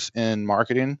 $0 in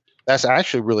marketing, that's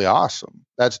actually really awesome.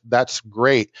 That's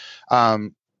great.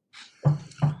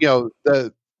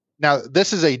 Now,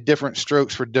 this is a different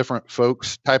strokes for different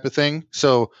folks type of thing.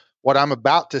 So what I'm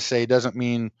about to say doesn't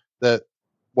mean that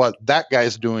what that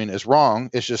guy's doing is wrong.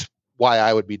 It's just why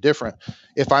I would be different.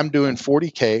 If I'm doing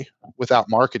 40K without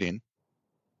marketing,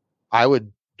 I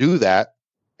would do that,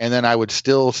 and then I would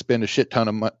still spend a shit ton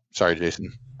of money. Sorry,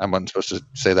 Jason, I wasn't supposed to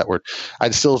say that word.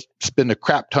 I'd still spend a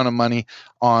crap ton of money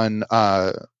on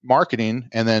marketing,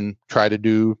 and then try to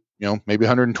do maybe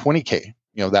 120K.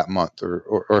 That month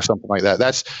or something like that.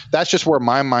 That's just where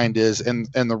my mind is. And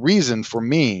the reason for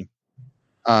me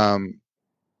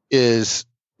is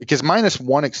because minus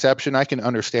one exception, I can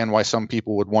understand why some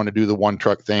people would want to do the one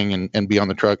truck thing and be on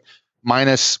the truck,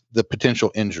 minus the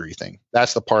potential injury thing.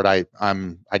 That's the part I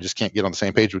just can't get on the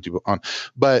same page with you on.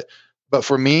 But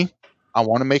for me, I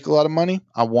want to make a lot of money.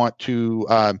 I want to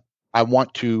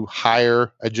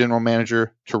hire a general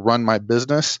manager to run my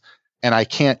business. And I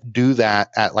can't do that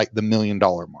at like the $1 million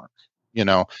mark.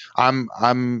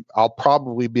 I'll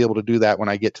probably be able to do that when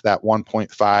I get to that 1.5,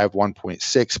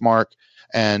 1.6 mark.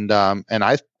 And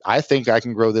I think I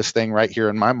can grow this thing right here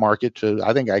in my market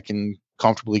I think I can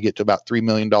comfortably get to about $3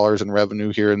 million in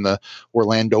revenue here in the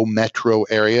Orlando metro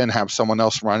area and have someone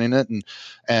else running it.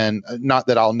 And not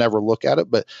that I'll never look at it,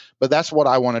 but that's what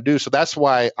I want to do. So that's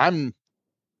why I'm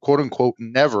quote unquote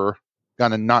never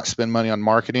going to not spend money on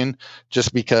marketing,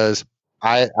 just because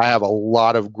I have a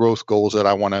lot of growth goals that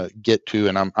I want to get to,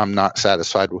 and I'm not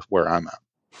satisfied with where I'm at.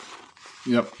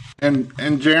 Yep.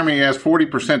 And Jeremy has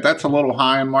 40%. That's a little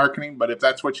high in marketing, but if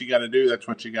that's what you got to do, that's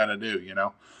what you got to do,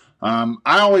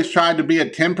 I always tried to be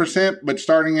at 10%, but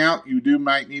starting out,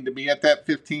 might need to be at that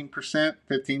 15%,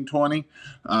 15, 20.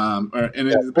 And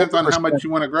it depends on how much you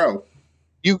want to grow.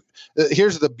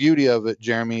 Here's the beauty of it,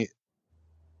 Jeremy.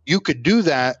 You could do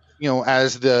that,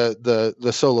 as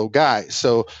the solo guy.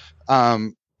 So,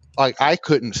 I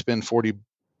couldn't spend 40%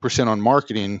 on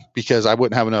marketing because I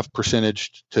wouldn't have enough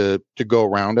percentage to go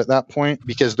around at that point,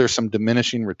 because there's some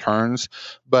diminishing returns.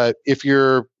 But if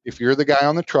you're the guy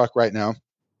on the truck right now,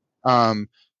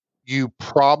 you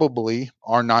probably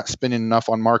are not spending enough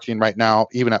on marketing right now,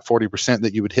 even at 40%,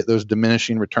 that you would hit those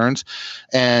diminishing returns,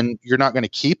 and you're not going to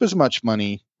keep as much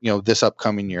money, this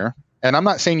upcoming year. And I'm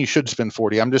not saying you should spend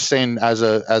 40. I'm just saying as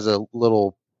a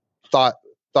little thought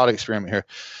experiment here,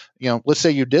 let's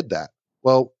say you did that.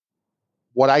 Well,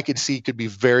 what I could see could be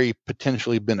very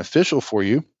potentially beneficial for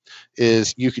you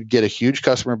is you could get a huge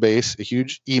customer base, a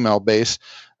huge email base.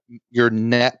 Your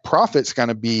net profit's going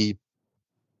to be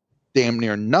damn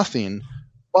near nothing.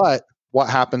 But what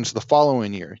happens the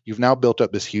following year? You've now built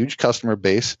up this huge customer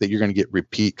base that you're going to get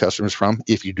repeat customers from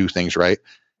if you do things right.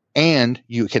 And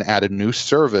you can add a new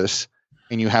service,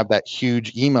 and you have that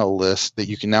huge email list that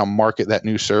you can now market that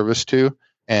new service to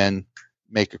and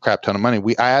make a crap ton of money.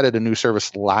 I added a new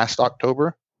service last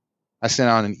October. I sent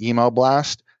out an email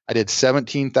blast. I did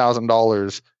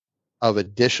 $17,000 of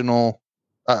additional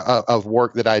of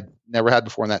work that I'd never had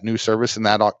before in that new service in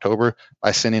that October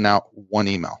by sending out one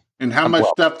email. And how much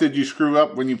stuff did you screw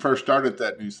up when you first started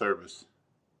that new service?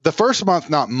 The first month,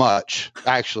 not much,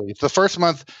 actually. The first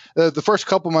month, the first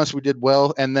couple months we did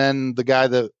well. And then the guy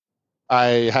that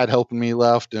I had helping me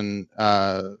left, and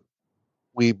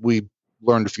we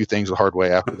learned a few things the hard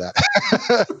way after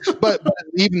that. but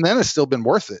even then, it's still been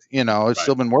worth it. It's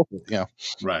still been worth it.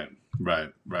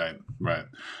 Right.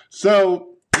 So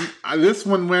this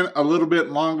one went a little bit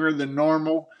longer than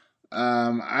normal.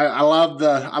 I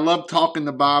love talking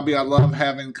to Bobby. I love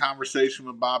having conversation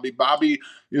with Bobby. Bobby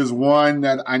is one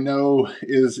that I know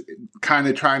is kind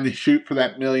of trying to shoot for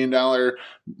that $1 million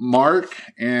mark.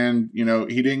 And,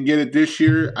 he didn't get it this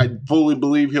year. I fully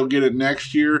believe he'll get it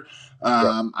next year.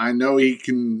 I know he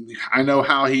can. I know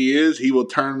how he is. He will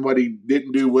turn what he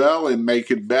didn't do well and make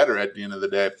it better at the end of the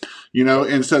day,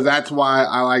 And so that's why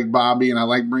I like Bobby, and I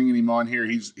like bringing him on here.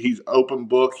 He's open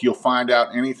book. You'll find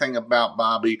out anything about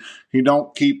Bobby. He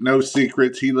don't keep no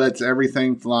secrets. He lets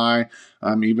everything fly,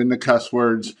 even the cuss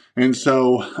words. And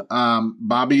so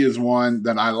Bobby is one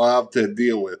that I love to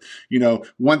deal with.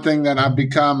 One thing that I've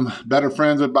become better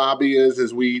friends with Bobby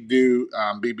is we do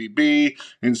BBB,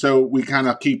 and so we kind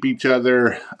of keep each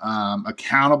other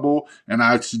accountable. And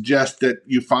I suggest that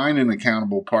you find an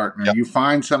accountable partner. Yep. You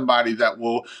find somebody that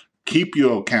will keep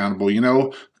you accountable.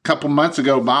 A couple months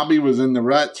ago, Bobby was in the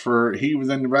ruts for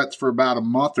about a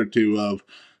month or two of,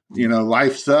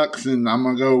 life sucks, and I'm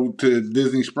going to go to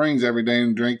Disney Springs every day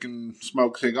and drink and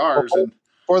smoke cigars. And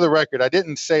for the record, I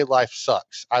didn't say life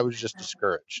sucks. I was just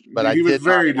discouraged. But he was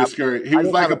very discouraged. He was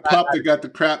like a pup that got the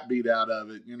crap beat out of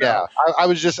it. Yeah, I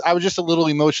was just a little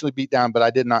emotionally beat down, but I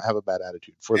did not have a bad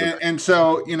attitude. And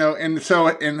so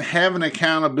have an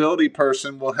accountability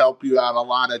person will help you out a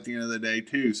lot at the end of the day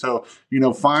too. So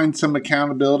find some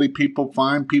accountability people.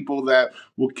 Find people that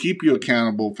will keep you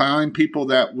accountable. Find people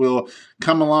that will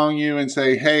come along you and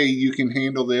say, "Hey, you can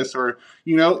handle this," or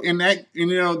that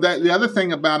the other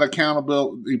thing about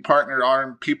accountability partner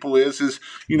are people is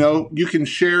you can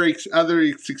share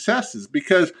other successes,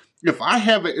 because if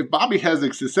Bobby has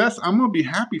a success, I'm going to be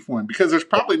happy for him, because there's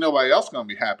probably nobody else going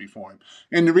to be happy for him.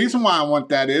 And the reason why I want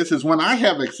that is when I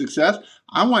have a success,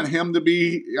 I want him to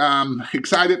be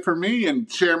excited for me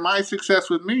and share my success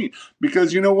with me.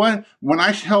 Because you know what? When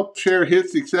I help share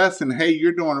his success and, hey,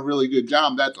 you're doing a really good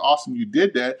job, that's awesome, you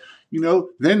did that,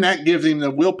 then that gives him the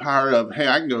willpower of, hey,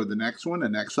 I can go to the next one, the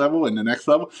next level, and the next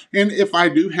level. And if I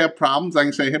do have problems, I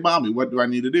can say, hey, Bobby, what do I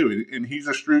need to do? And he's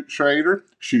a shoot straighter.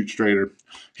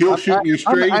 He'll shoot me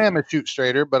straight. I am a shoot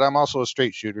straighter, but I'm also a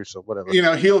straight shooter, so whatever.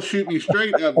 He'll shoot me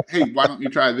straight of, hey, why don't you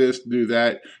try this, do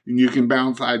that? And you can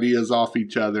bounce ideas off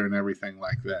each other and everything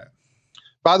like that.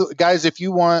 By the way, guys, if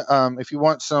you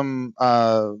want some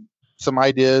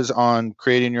ideas on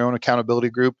creating your own accountability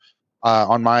group,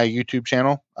 on my YouTube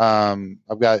channel,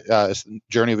 I've got it's the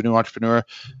Journey of a New Entrepreneur.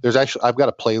 I've got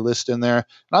a playlist in there,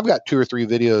 and I've got 2 or 3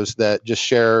 videos that just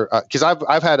share, because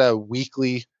I've had a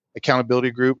weekly accountability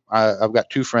group. I've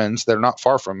got 2 friends that are not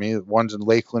far from me. One's in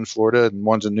Lakeland, Florida, and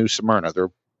one's in New Smyrna.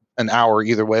 They're an hour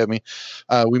either way of me.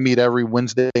 We meet every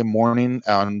Wednesday morning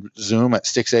on Zoom at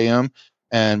 6 a.m.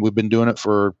 and we've been doing it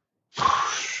for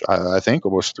I think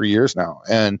almost 3 years now.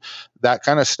 And that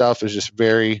kind of stuff is just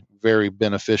very, very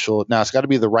beneficial. Now it's got to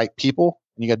be the right people,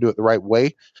 and you got to do it the right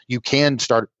way. You can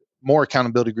start more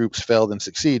accountability groups fail than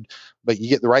succeed, but you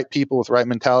get the right people with the right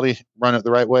mentality, run it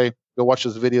the right way. Go watch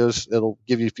those videos. It'll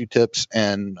give you a few tips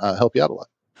and help you out a lot.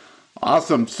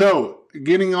 Awesome. So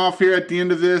getting off here at the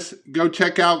end of this, go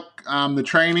check out the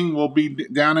training. We'll be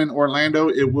down in Orlando.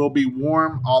 It will be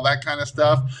warm, all that kind of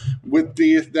stuff. With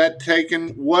that taken,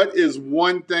 what is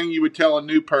one thing you would tell a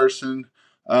new person,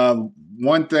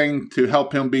 one thing to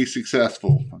help him be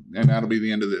successful? And that'll be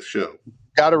the end of this show.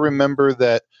 Got to remember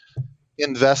that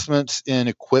investments in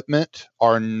equipment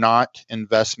are not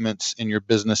investments in your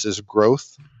business's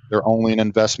growth. They're only an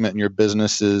investment in your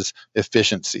business's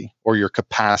efficiency or your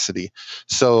capacity.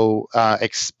 So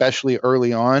especially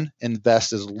early on,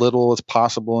 invest as little as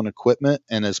possible in equipment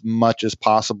and as much as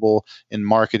possible in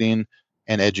marketing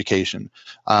and education.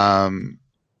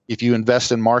 If you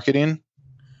invest in marketing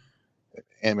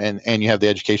and you have the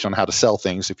education on how to sell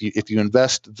things, if you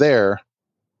invest there,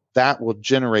 that will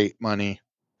generate money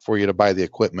for you to buy the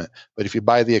equipment. But if you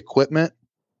buy the equipment,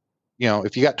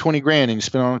 if you got 20 grand and you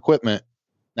spend on equipment,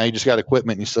 now you just got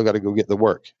equipment and you still got to go get the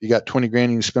work. You got 20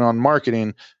 grand and you spend on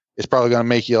marketing, it's probably going to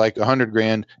make you like 100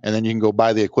 grand, and then you can go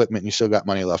buy the equipment and you still got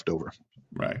money left over.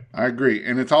 Right. I agree.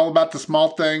 And it's all about the small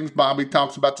things. Bobby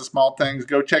talks about the small things.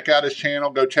 Go check out his channel.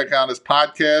 Go check out his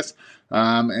podcast.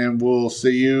 And we'll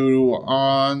see you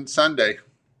on Sunday.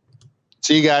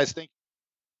 See you guys. Thank you.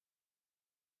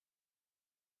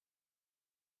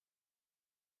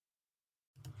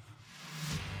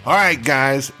 All right,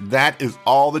 guys, that is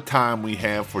all the time we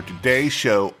have for today's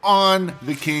show on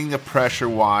the King of Pressure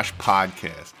Wash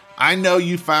podcast. I know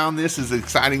you found this as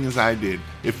exciting as I did.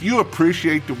 If you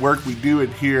appreciate the work we do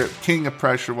here at King of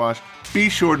Pressure Wash, be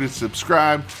sure to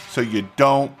subscribe so you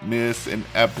don't miss an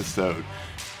episode.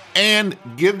 And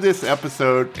give this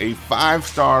episode a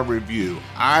 5-star review.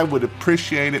 I would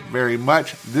appreciate it very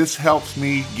much. This helps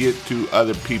me get to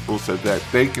other people so that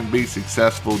they can be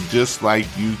successful just like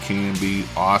you can be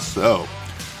also.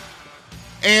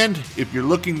 And if you're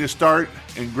looking to start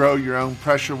and grow your own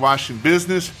pressure washing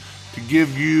business to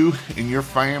give you and your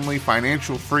family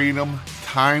financial freedom,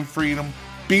 time freedom,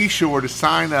 be sure to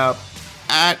sign up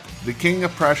at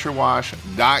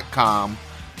thekingofpressurewash.com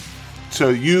so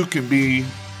you can be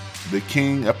the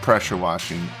king of pressure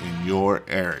washing in your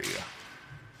area.